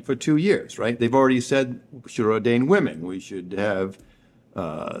 That's right. For 2 years, right? They've already said we should ordain women. We should have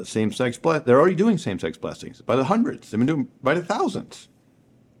same-sex blessings. They're already doing same-sex blessings by the hundreds. They've been doing by the thousands,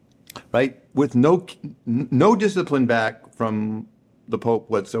 right? With no discipline back from the Pope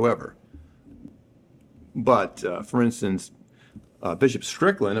whatsoever. But, for instance, Bishop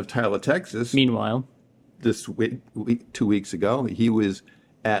Strickland of Tyler, Texas. Meanwhile, this week, 2 weeks ago, he was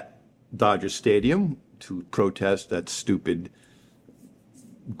at Dodger Stadium to protest that stupid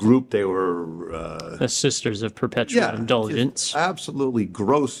group. They were the Sisters of Perpetual Indulgence. Absolutely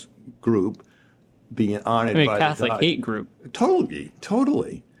gross group being honored by Catholic hate group. Totally.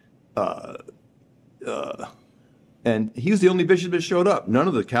 And he was the only bishop that showed up. None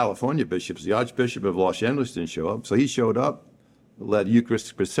of the California bishops, the Archbishop of Los Angeles didn't show up. So he showed up, led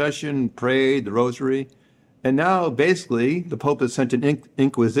Eucharistic procession, prayed the rosary. And now, basically, the Pope has sent an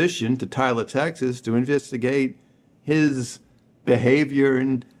inquisition to Tyler, Texas, to investigate his behavior,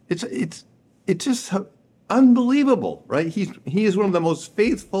 and it's just unbelievable, right? He is one of the most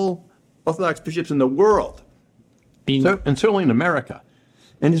faithful Orthodox bishops in the world, and certainly in America.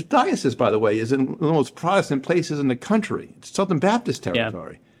 And his diocese, by the way, is in one of the most Protestant places in the country. It's Southern Baptist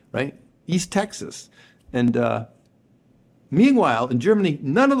territory, right? East Texas, and Meanwhile, in Germany,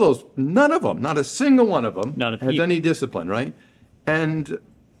 none of them, not a single one of them, Not a has peep. any discipline, right? And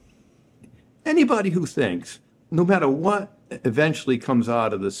anybody who thinks, no matter what eventually comes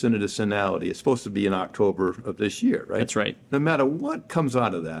out of the Synod of Synodality, it's supposed to be in October of this year, right? That's right. No matter what comes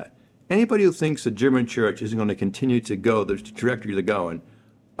out of that, anybody who thinks the German church isn't going to continue to go the trajectory they're going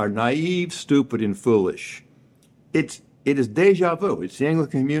are naive, stupid, and foolish. It is deja vu. It's the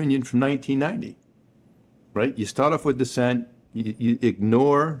Anglican Communion from 1990, right? You start off with dissent, you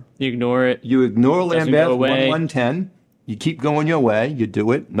ignore it. you ignore Doesn't Lambeth go away. 110. You keep going your way. You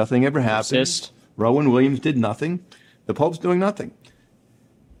do it. Nothing ever happens. Persist. Rowan Williams did nothing. The Pope's doing nothing.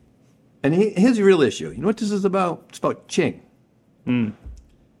 And here's the real issue. You know what this is about? It's about Ching.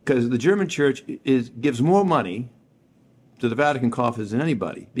 Because the German church gives more money to the Vatican coffers than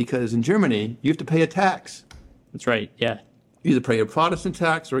anybody. Because in Germany, you have to pay a tax. That's right. Yeah. You either pay a Protestant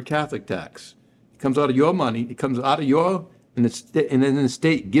tax or a Catholic tax. It comes out of your money. It comes out of your, and then the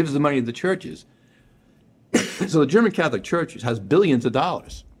state gives the money to the churches. So the German Catholic Church has billions of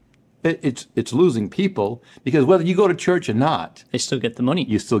dollars. It's losing people because whether you go to church or not, They still get the money.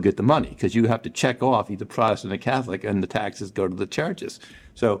 you still get the money because you have to check off either Protestant or Catholic, and the taxes go to the churches.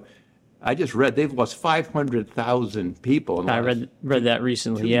 So I just read they've lost 500,000 people. In the I last read that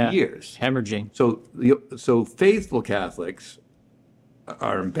recently. 2 Yeah. years. Hemorrhaging. So faithful Catholics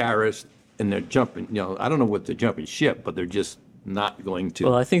are embarrassed and they're jumping. I don't know what they're jumping ship, but they're just not going to.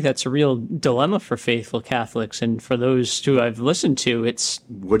 Well, I think that's a real dilemma for faithful Catholics, and for those who I've listened to,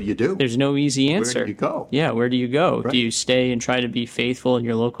 What do you do? there's no easy answer. Where do you go? Yeah, where do you go? Right. Do you stay and try to be faithful in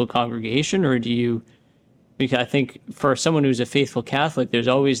your local congregation, or do you? Because I think for someone who's a faithful Catholic, there's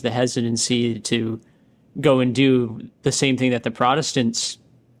always the hesitancy to go and do the same thing that the Protestants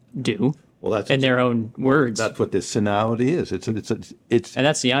do, Well, that's in their own words. That's what this synodality is. It's And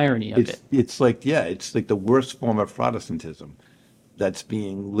that's the irony of it. it's like the worst form of Protestantism that's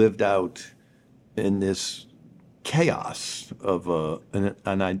being lived out in this chaos of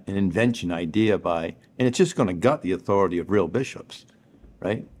an invention idea by, and it's just going to gut the authority of real bishops,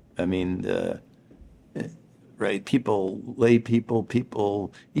 right? I mean, right? Lay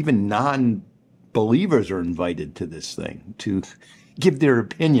people, even non-believers are invited to this thing to give their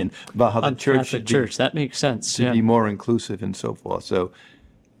opinion about how the church Catholic should Church, that makes sense. to Yeah. be more inclusive and so forth. So,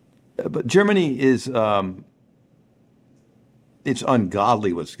 but Germany is, it's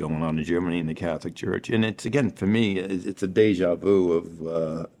ungodly what's going on in Germany in the Catholic Church. And it's, again, for me, it's a deja vu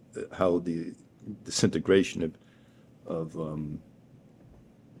of how the disintegration of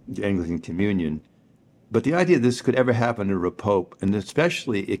the Anglican Communion. But the idea this could ever happen to a pope, and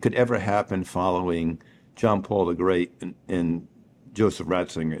especially it could ever happen following John Paul the Great and Joseph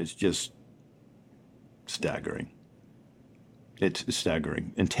Ratzinger, is just staggering. It's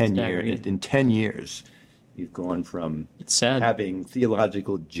staggering. In 10 years, you've gone from It's sad. having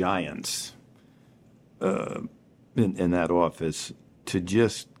theological giants in that office to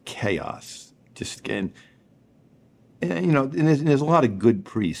just chaos. And there's a lot of good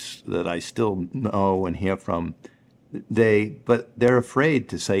priests that I still know and hear from. But they're afraid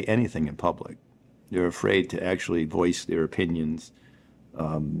to say anything in public. They're afraid to actually voice their opinions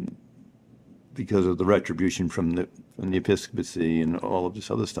because of the retribution from the episcopacy and all of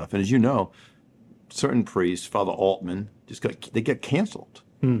this other stuff. And as you know, certain priests, Father Altman, they get canceled.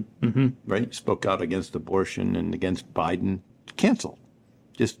 Mm-hmm. Right? Spoke out against abortion and against Biden. Canceled.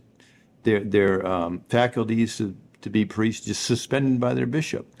 Just their faculties to be priests just suspended by their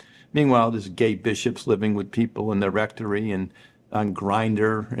bishop. Meanwhile, there's gay bishops living with people in their rectory and on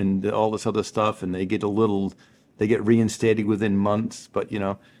Grindr and all this other stuff, and they get reinstated within months. But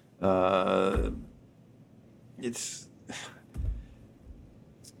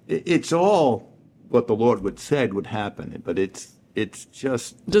it's all what the Lord would said would happen, but it's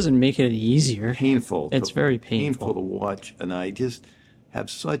just It doesn't make it any easier. painful. It's very painful. Painful to watch, and I just have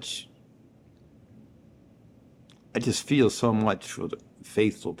I just feel so much for the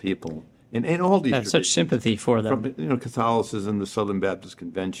faithful people and all these I have such traditions. sympathy for them. From Catholicism, the Southern Baptist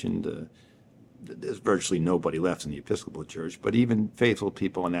Convention, there's virtually nobody left in the Episcopal Church, but even faithful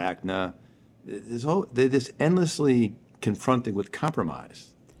people in ACNA, they're just endlessly confronted with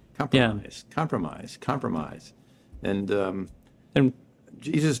compromise. And And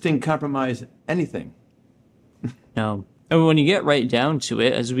Jesus didn't compromise anything. no. And when you get right down to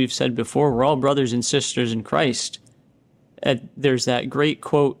it, as we've said before, we're all brothers and sisters in Christ. There's that great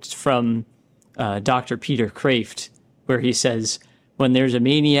quote from Dr. Peter Kraft where he says, "When there's a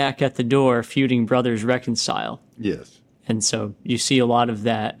maniac at the door, feuding brothers reconcile." Yes. And so you see a lot of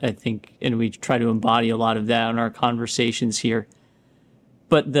that, I think, and we try to embody a lot of that in our conversations here.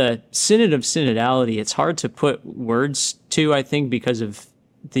 But the Synod of Synodality, it's hard to put words to, I think, because of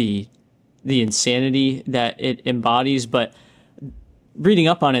the insanity that it embodies. But reading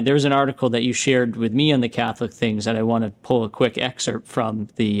up on it, there was an article that you shared with me on the Catholic Things that I want to pull a quick excerpt from,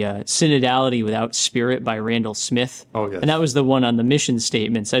 the Synodality Without Spirit by Randall Smith. Oh, yes. And that was the one on the mission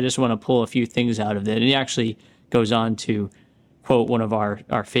statements. I just want to pull a few things out of it. And he actually goes on to quote one of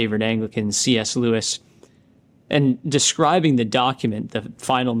our favorite Anglicans, C.S. Lewis, and describing the document, the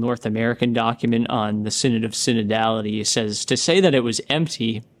final North American document on the Synod of Synodality. He says, to say that it was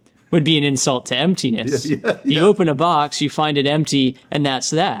empty would be an insult to emptiness. You open a box, you find it empty, and that's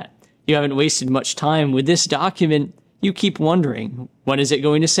that. You haven't wasted much time with this document. You keep wondering, when is it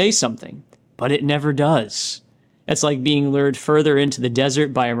going to say something? But it never does. It's like being lured further into the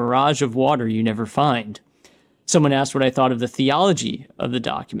desert by a mirage of water you never find. Someone asked what I thought of the theology of the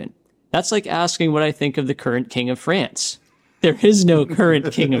document. That's like asking what I think of the current King of France. There is no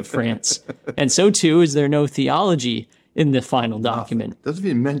current King of France, and so too is there no theology in the final document. Doesn't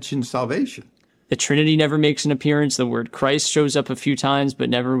even mention salvation. The Trinity never makes an appearance. The word Christ shows up a few times, but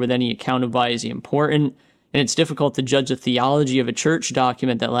never with any account of why is he important. And it's difficult to judge the theology of a church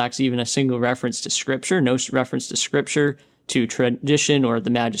document that lacks even a single reference to Scripture, no reference to Scripture, to tradition, or the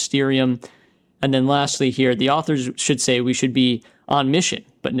magisterium. And then lastly here, the authors should say we should be on mission,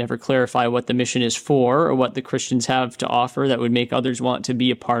 but never clarify what the mission is for or what the Christians have to offer that would make others want to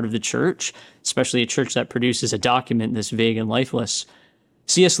be a part of the church, especially a church that produces a document this vague and lifeless.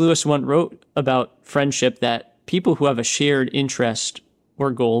 C.S. Lewis once wrote about friendship that people who have a shared interest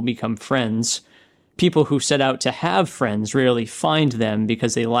or goal become friends. People who set out to have friends rarely find them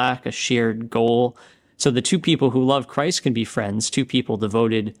because they lack a shared goal. So the two people who love Christ can be friends. Two people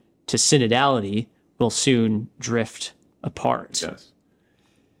devoted to synodality will soon drift apart. Yes.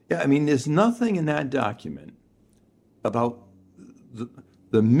 Yeah, I mean, there's nothing in that document about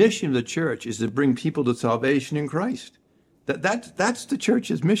the mission of the church is to bring people to salvation in Christ. That's the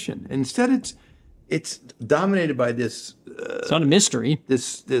church's mission. Instead, it's dominated by this. It's not a mystery.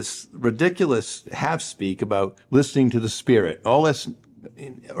 This ridiculous half-speak about listening to the Spirit, all this,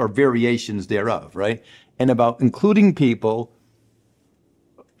 or variations thereof, right? And about including people,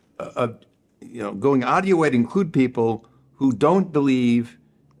 going out of your way to include people who don't believe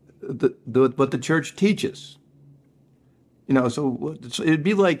what the church teaches. So it'd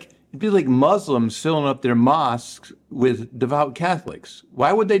be like Muslims filling up their mosques with devout Catholics.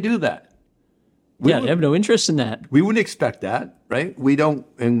 Why would they do that? They have no interest in that. We wouldn't expect that, right? We don't,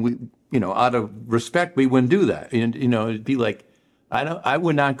 and we, out of respect, we wouldn't do that. And it'd be like, I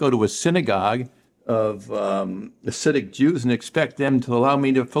would not go to a synagogue of Hasidic Jews and expect them to allow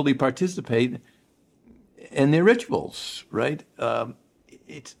me to fully participate in their rituals, right?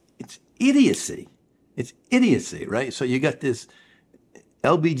 It's idiocy. It's idiocy, right? So you got this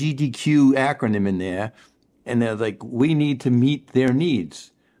LGBTQ acronym in there, and they're like, we need to meet their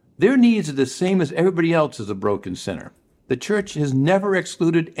needs. Their needs are the same as everybody else as a broken sinner. The church has never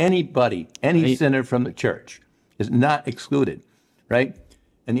excluded anybody, any sinner from the church is not excluded, right?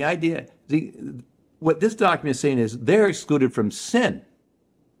 And the idea, what this document is saying is they're excluded from sin.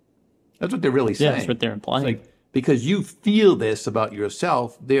 That's what they're really saying. Yeah, that's what they're implying. It's like, because you feel this about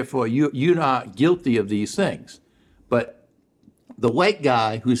yourself, therefore you're not guilty of these things. But the white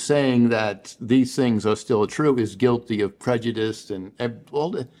guy who's saying that these things are still true is guilty of prejudice and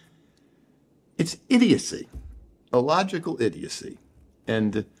all that. It's idiocy, a logical idiocy.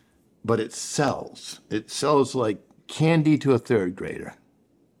 But it sells. It sells like candy to a third grader.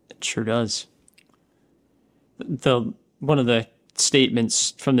 It sure does. One of the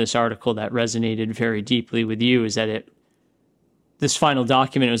statements from this article that resonated very deeply with you is that this final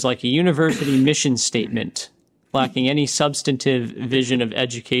document was like a university mission statement, lacking any substantive vision of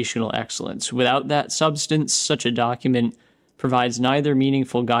educational excellence. Without that substance, such a document provides neither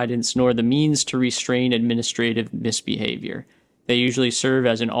meaningful guidance nor the means to restrain administrative misbehavior. They usually serve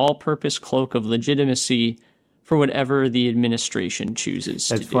as an all-purpose cloak of legitimacy for whatever the administration chooses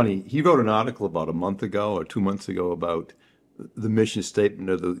to do. That's funny. He wrote an article about a month ago or 2 months ago about the mission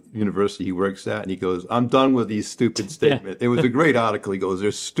statement of the university he works at, and he goes, I'm done with these stupid statements. Yeah. It was a great article. He goes,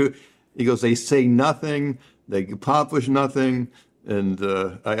 they say nothing, they accomplish nothing, and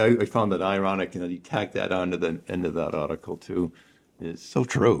I found that ironic, and he tacked that onto the end of that article too. It's so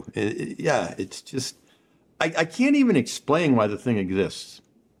true. It's just, I can't even explain why the thing exists.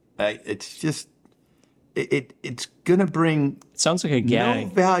 It's just, it's going to bring sounds like a gag.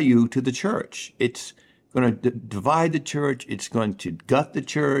 No value to the church. It's going to divide the church. It's going to gut the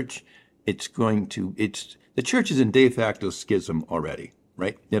church. The church is in de facto schism already,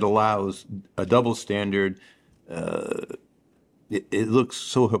 right? It allows a double standard, it looks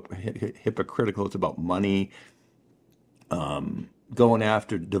so hypocritical. It's about money, going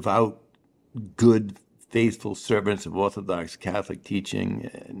after devout, good, faithful servants of Orthodox Catholic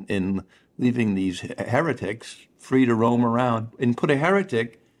teaching, and leaving these heretics free to roam around, and put a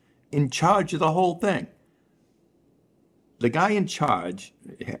heretic in charge of the whole thing. The guy in charge,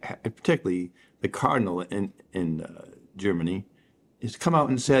 particularly the cardinal in Germany, has come out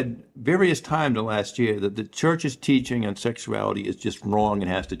and said various times in the last year that the church's teaching on sexuality is just wrong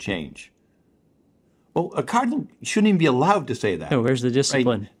and has to change. Well, a cardinal shouldn't even be allowed to say that. No, where's the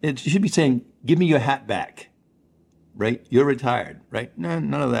discipline? Right? It should be saying, give me your hat back, right? You're retired, right? No,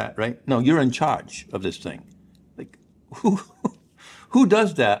 none of that, right? No, you're in charge of this thing. Like, who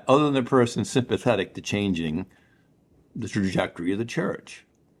does that other than the person sympathetic to changing the trajectory of the church?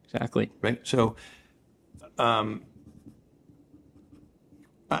 Exactly. Right? So,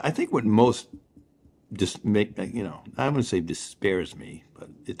 I think what most I wouldn't say despairs me, but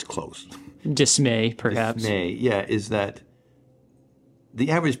it's close. Dismay, perhaps. Dismay, yeah, is that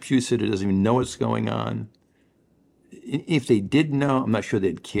the average pew sitter doesn't even know what's going on. If they did know, I'm not sure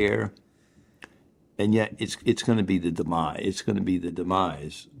they'd care. And yet, it's going to be the demise. It's going to be the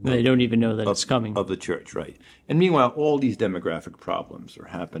demise. They don't even know that it's coming. Of the church, right? And meanwhile, all these demographic problems are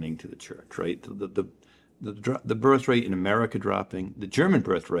happening to the church, right? The birth rate in America dropping. The German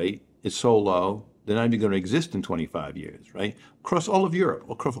birth rate is so low, they're not even going to exist in 25 years, right? Across all of Europe,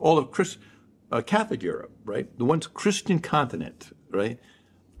 across all of Catholic Europe, right? The once Christian continent, right?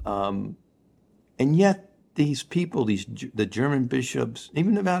 And yet these people, the German bishops,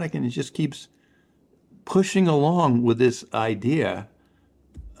 even the Vatican, it just keeps pushing along with this idea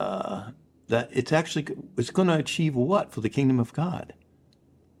that it's going to achieve what for the kingdom of God?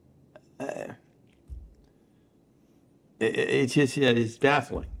 It's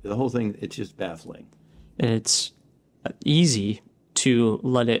baffling. The whole thing, it's just baffling. And it's easy to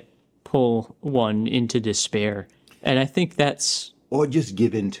let it pull one into despair. And I think that's... Or just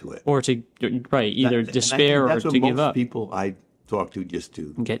give into it. Or to, right, either despair or to give up. Most people I talk to just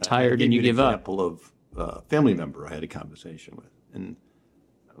do. Get tired and you give up. I gave you an example of a family member I had a conversation with. And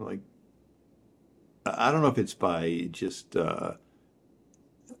I'm like, I don't know if it's by just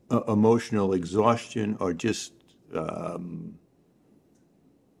emotional exhaustion or just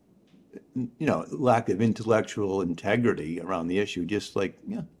lack of intellectual integrity around the issue. Just like,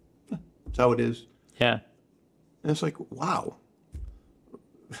 that's how it is. Yeah. And it's like, wow.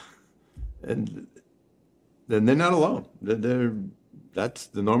 And then they're not alone. That's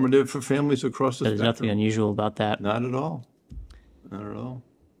the normative for families across the spectrum. There's nothing unusual about that. Not at all. Not at all.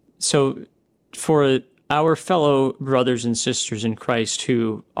 So for our fellow brothers and sisters in Christ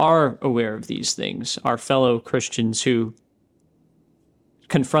who are aware of these things, our fellow Christians who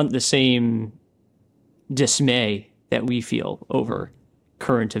confront the same dismay that we feel over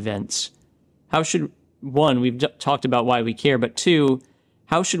current events, how should, one, we've talked about why we care, but two,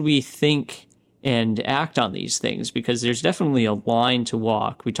 how should we think and act on these things? Because there's definitely a line to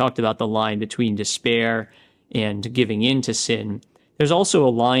walk. We talked about the line between despair and giving in to sin. There's also a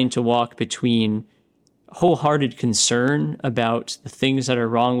line to walk between wholehearted concern about the things that are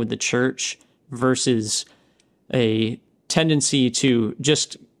wrong with the church versus a tendency to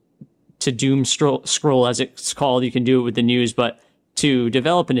just to doom scroll, as it's called. You can do it with the news, but to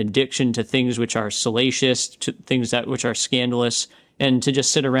develop an addiction to things which are salacious, to things which are scandalous, and to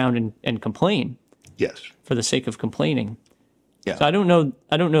just sit around and complain. Yes. For the sake of complaining. Yeah. So I don't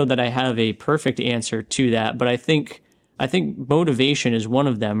know that I have a perfect answer to that, but I think motivation is one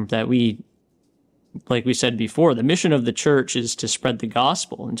of them that we, like we said before, the mission of the church is to spread the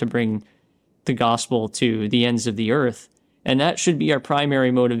gospel and to bring the gospel to the ends of the earth. And that should be our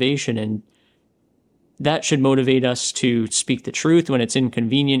primary motivation. And that should motivate us to speak the truth when it's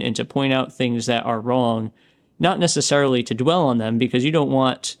inconvenient and to point out things that are wrong, not necessarily to dwell on them, because you don't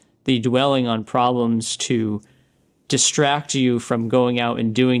want the dwelling on problems to distract you from going out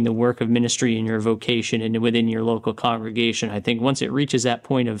and doing the work of ministry in your vocation and within your local congregation. I think once it reaches that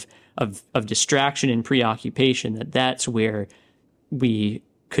point of distraction and preoccupation, that's where we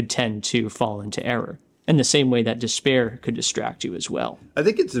could tend to fall into error. In the same way that despair could distract you as well. I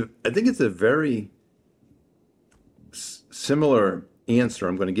think it's a very similar answer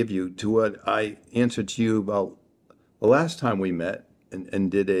I'm going to give you to what I answered to you about the last time we met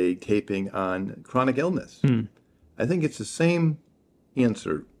and did a taping on chronic illness. I think it's the same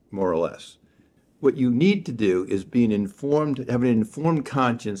answer, more or less. What you need to do is have an informed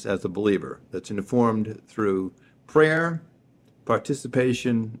conscience as a believer that's informed through prayer,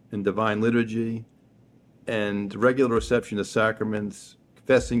 participation in divine liturgy, and regular reception of sacraments,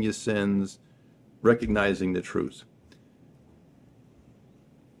 confessing your sins, recognizing the truth.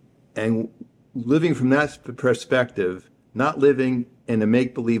 And living from that perspective, not living in a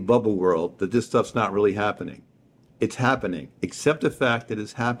make-believe bubble world that this stuff's not really happening. It's happening. Accept the fact that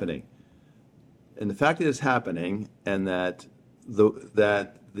it's happening. And the fact that it's happening, and that the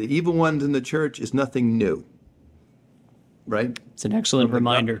evil ones in the church is nothing new. Right? It's an excellent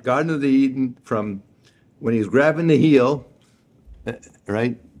reminder. Garden of Eden, from when he's grabbing the heel,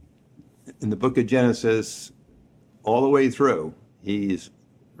 right? In the book of Genesis, all the way through, he's,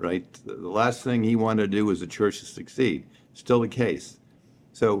 right? The last thing he wanted to do was the church to succeed. Still the case.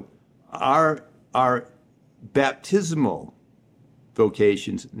 So our baptismal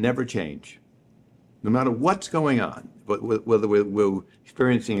vocations never change. No matter what's going on, whether we're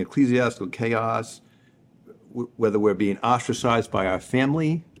experiencing ecclesiastical chaos, whether we're being ostracized by our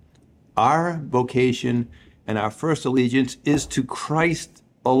family, our vocation and our first allegiance is to Christ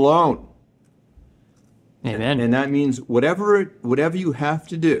alone. Amen. And that means whatever you have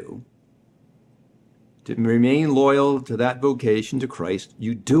to do to remain loyal to that vocation to Christ,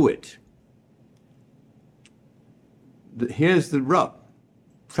 you do it. Here's the rub.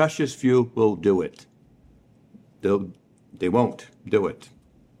 Precious few will do it. They won't do it.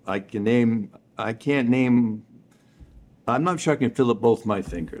 I'm not sure I can fill up both my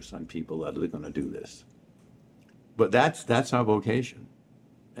fingers on people that are going to do this. But that's our vocation.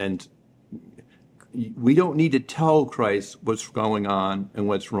 And we don't need to tell Christ what's going on and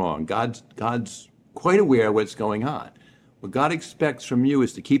what's wrong. God's quite aware of what's going on. What God expects from you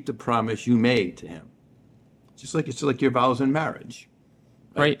is to keep the promise you made to him. It's like your vows in marriage.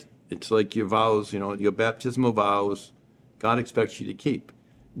 Right. It's like your vows, your baptismal vows, God expects you to keep.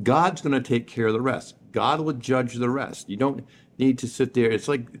 God's going to take care of the rest. God will judge the rest. You don't need to sit there. It's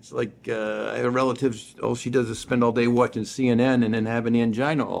like I have relatives, all she does is spend all day watching CNN and then having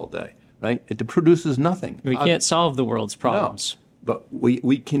angina all day, right? It produces nothing. We can't solve the world's problems. No, but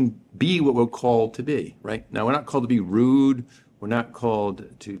we can be what we're called to be, right? Now, we're not called to be rude. We're not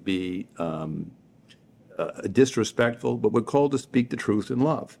called to be disrespectful, but we're called to speak the truth in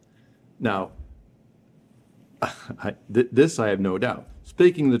love. Now, this I have no doubt.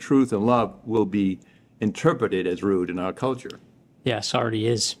 Speaking the truth in love will be interpreted as rude in our culture. Yes, already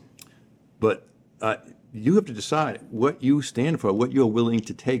is. But you have to decide what you stand for, what you're willing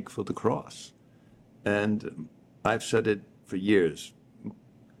to take for the cross. And I've said it for years.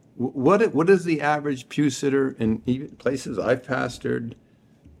 What is the average pew sitter in even places I've pastored,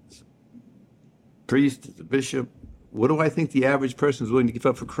 priest, the bishop? What do I think the average person is willing to give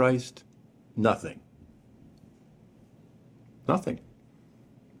up for Christ? Nothing. Nothing.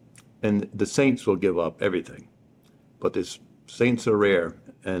 And the saints will give up everything. But the saints are rare,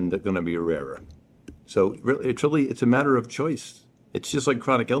 and they're going to be rarer. So really, it's a matter of choice. It's just like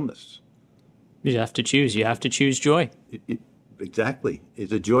chronic illness. You have to choose. You have to choose joy. Exactly.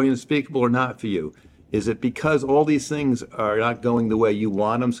 Is it joy unspeakable or not for you? Is it because all these things are not going the way you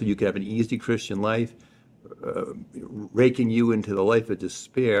want them so you can have an easy Christian life, raking you into the life of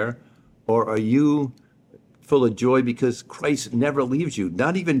despair? Or are you full of joy because Christ never leaves you?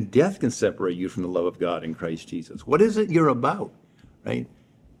 Not even death can separate you from the love of God in Christ Jesus. What is it you're about, right?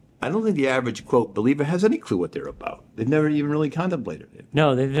 I don't think the average, quote, believer has any clue what they're about. They've never even really contemplated it.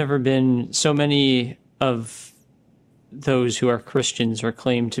 No, they've never been. So many of those who are Christians or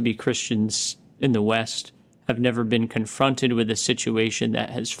claim to be Christians in the West have never been confronted with a situation that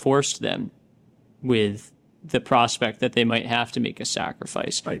has forced them with the prospect that they might have to make a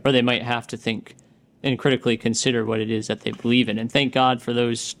sacrifice, right, or they might have to think and critically consider what it is that they believe in. And thank God for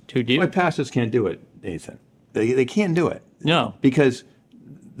those who do. Why pastors can't do it, Nathan? They can't do it. No. Because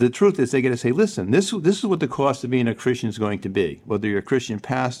the truth is they got to say, listen, this is what the cost of being a Christian is going to be. Whether you're a Christian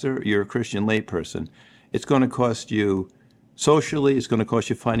pastor or you're a Christian layperson, it's going to cost you socially, it's going to cost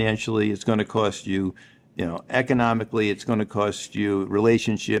you financially, it's going to cost you, economically, it's going to cost you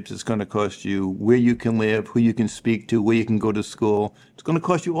relationships, it's going to cost you where you can live, who you can speak to, where you can go to school. It's going to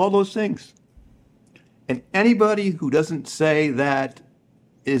cost you all those things. And anybody who doesn't say that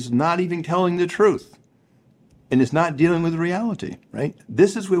is not even telling the truth and is not dealing with reality, right?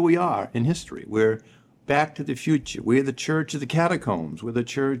 This is where we are in history. We're back to the future. We're the church of the catacombs. We're the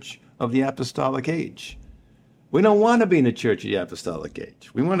church of the apostolic age. We don't want to be in the church of the apostolic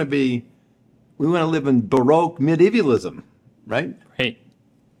age. We want to live in Baroque medievalism, right? Right.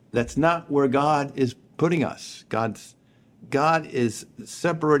 That's not where God is putting us. God is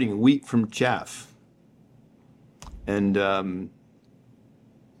separating wheat from chaff. And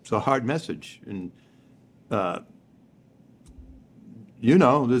it's a hard message. And,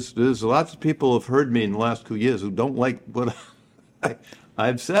 there's lots of people who have heard me in the last 2 years who don't like what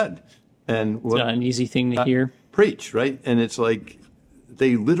I've said. And It's not an easy thing to hear. Preach, right? And it's like,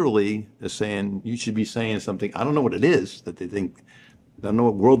 they literally are saying, you should be saying something. I don't know what it is that they think. I don't know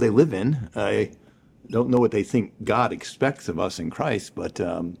what world they live in. I don't know what they think God expects of us in Christ, but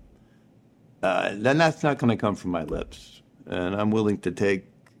then that's not going to come from my lips. And I'm willing to take.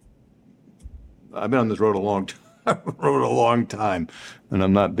 I've been on this road a long time, and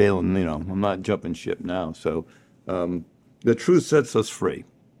I'm not bailing. I'm not jumping ship now. So the truth sets us free,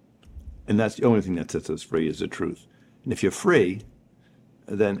 and that's the only thing that sets us free is the truth. And if you're free,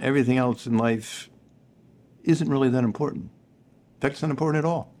 then everything else in life isn't really that important. In fact, it's not important at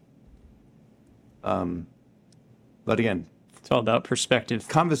all. But again, it's all about perspective.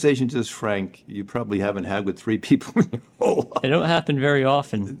 Conversations this frank, you probably haven't had with 3 people in your whole life. They don't happen very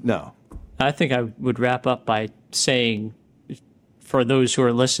often. No. I think I would wrap up by saying, for those who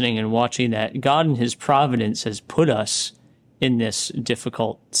are listening and watching, that God in his providence has put us in this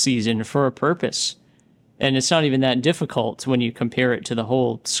difficult season for a purpose. And it's not even that difficult when you compare it to the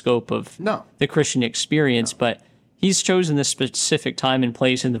whole scope of the Christian experience, but he's chosen the specific time and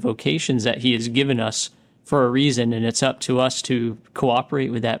place and the vocations that he has given us for a reason, and it's up to us to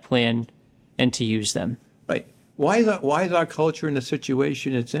cooperate with that plan and to use them. Right. Why is our culture in the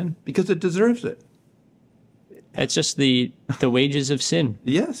situation it's in? Because it deserves it. It's just the wages of sin.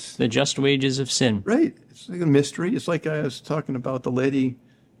 Yes. The just wages of sin. Right. It's like a mystery. It's like I was talking about the lady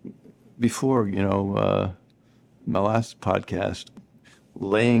before, my last podcast,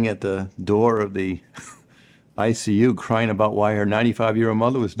 laying at the door of the ICU crying about why her 95-year-old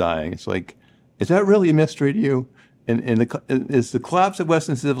mother was dying. It's like, is that really a mystery to you? And is the collapse of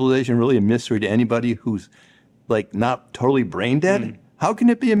Western civilization really a mystery to anybody who's like not totally brain dead? Mm. How can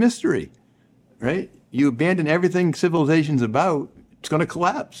it be a mystery? Right? You abandon everything civilization's about, it's going to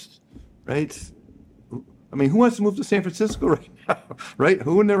collapse. Right? I mean, who wants to move to San Francisco right now? Right?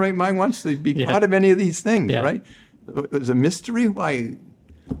 Who in their right mind wants to be part of any of these things? Yeah. Right? It's a mystery why,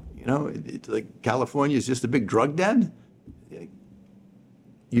 it's like California is just a big drug den.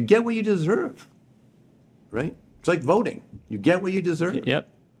 You get what you deserve. Right? It's like voting. You get what you deserve. Yep.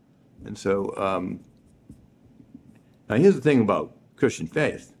 And so, now here's the thing about Christian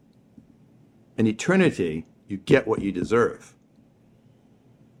faith. In eternity, you get what you deserve.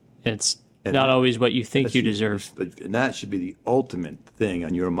 It's not always what you think you deserve. And that should be the ultimate thing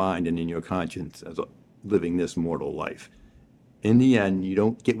on your mind and in your conscience as living this mortal life. In the end, you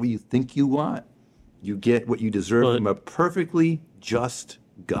don't get what you think you want. You get what you deserve from a perfectly just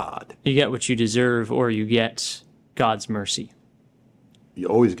God. You get what you deserve, or you get God's mercy. You're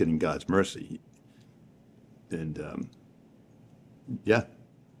always getting God's mercy. And,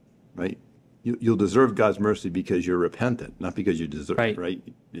 right? You'll deserve God's mercy because you're repentant, not because you deserve it, right?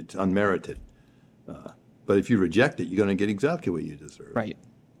 It's unmerited. But if you reject it, you're going to get exactly what you deserve. Right.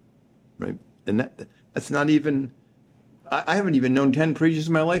 Right? And that's not even... I haven't even known 10 preachers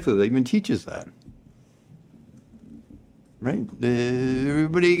in my life that even teaches that. Right?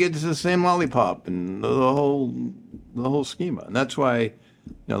 Everybody gets the same lollipop and the whole schema. And that's why,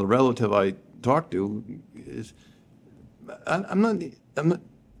 the relative I talk to is... I'm not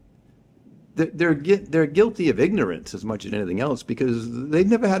they're guilty of ignorance as much as anything else because they've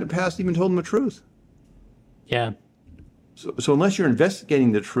never had a past even told them the truth. Yeah. So unless you're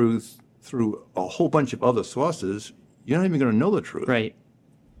investigating the truth through a whole bunch of other sources, you're not even going to know the truth. Right.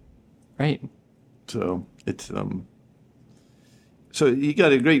 Right. So it's so you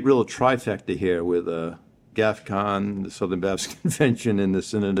got a great real trifecta here with GAFCON, the Southern Baptist Convention, and the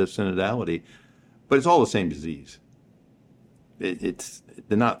Synod of Synodality, but it's all the same disease.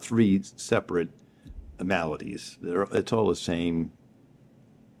 They're not 3 separate maladies. It's all the same.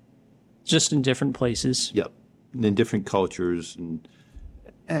 Just in different places. Yep, in different cultures, and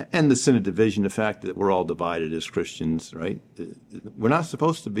the Synod division, the fact that we're all divided as Christians, right? We're not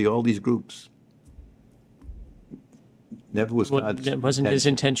supposed to be all these groups. Never was God's It wasn't his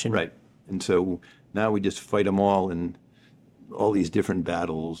intention. Right. And so now we just fight them all in all these different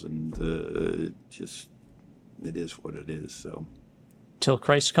battles, and it is what it is. So, till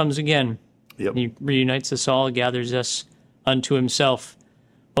Christ comes again, He reunites us all, gathers us unto himself.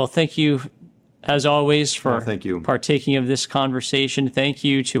 Well, thank you, as always, for partaking of this conversation. Thank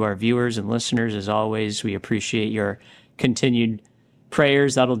you to our viewers and listeners, as always. We appreciate your continued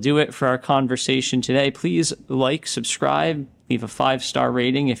prayers. That'll do it for our conversation today. Please like, subscribe, leave a 5-star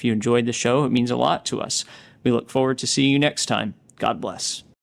rating if you enjoyed the show. It means a lot to us. We look forward to seeing you next time. God bless.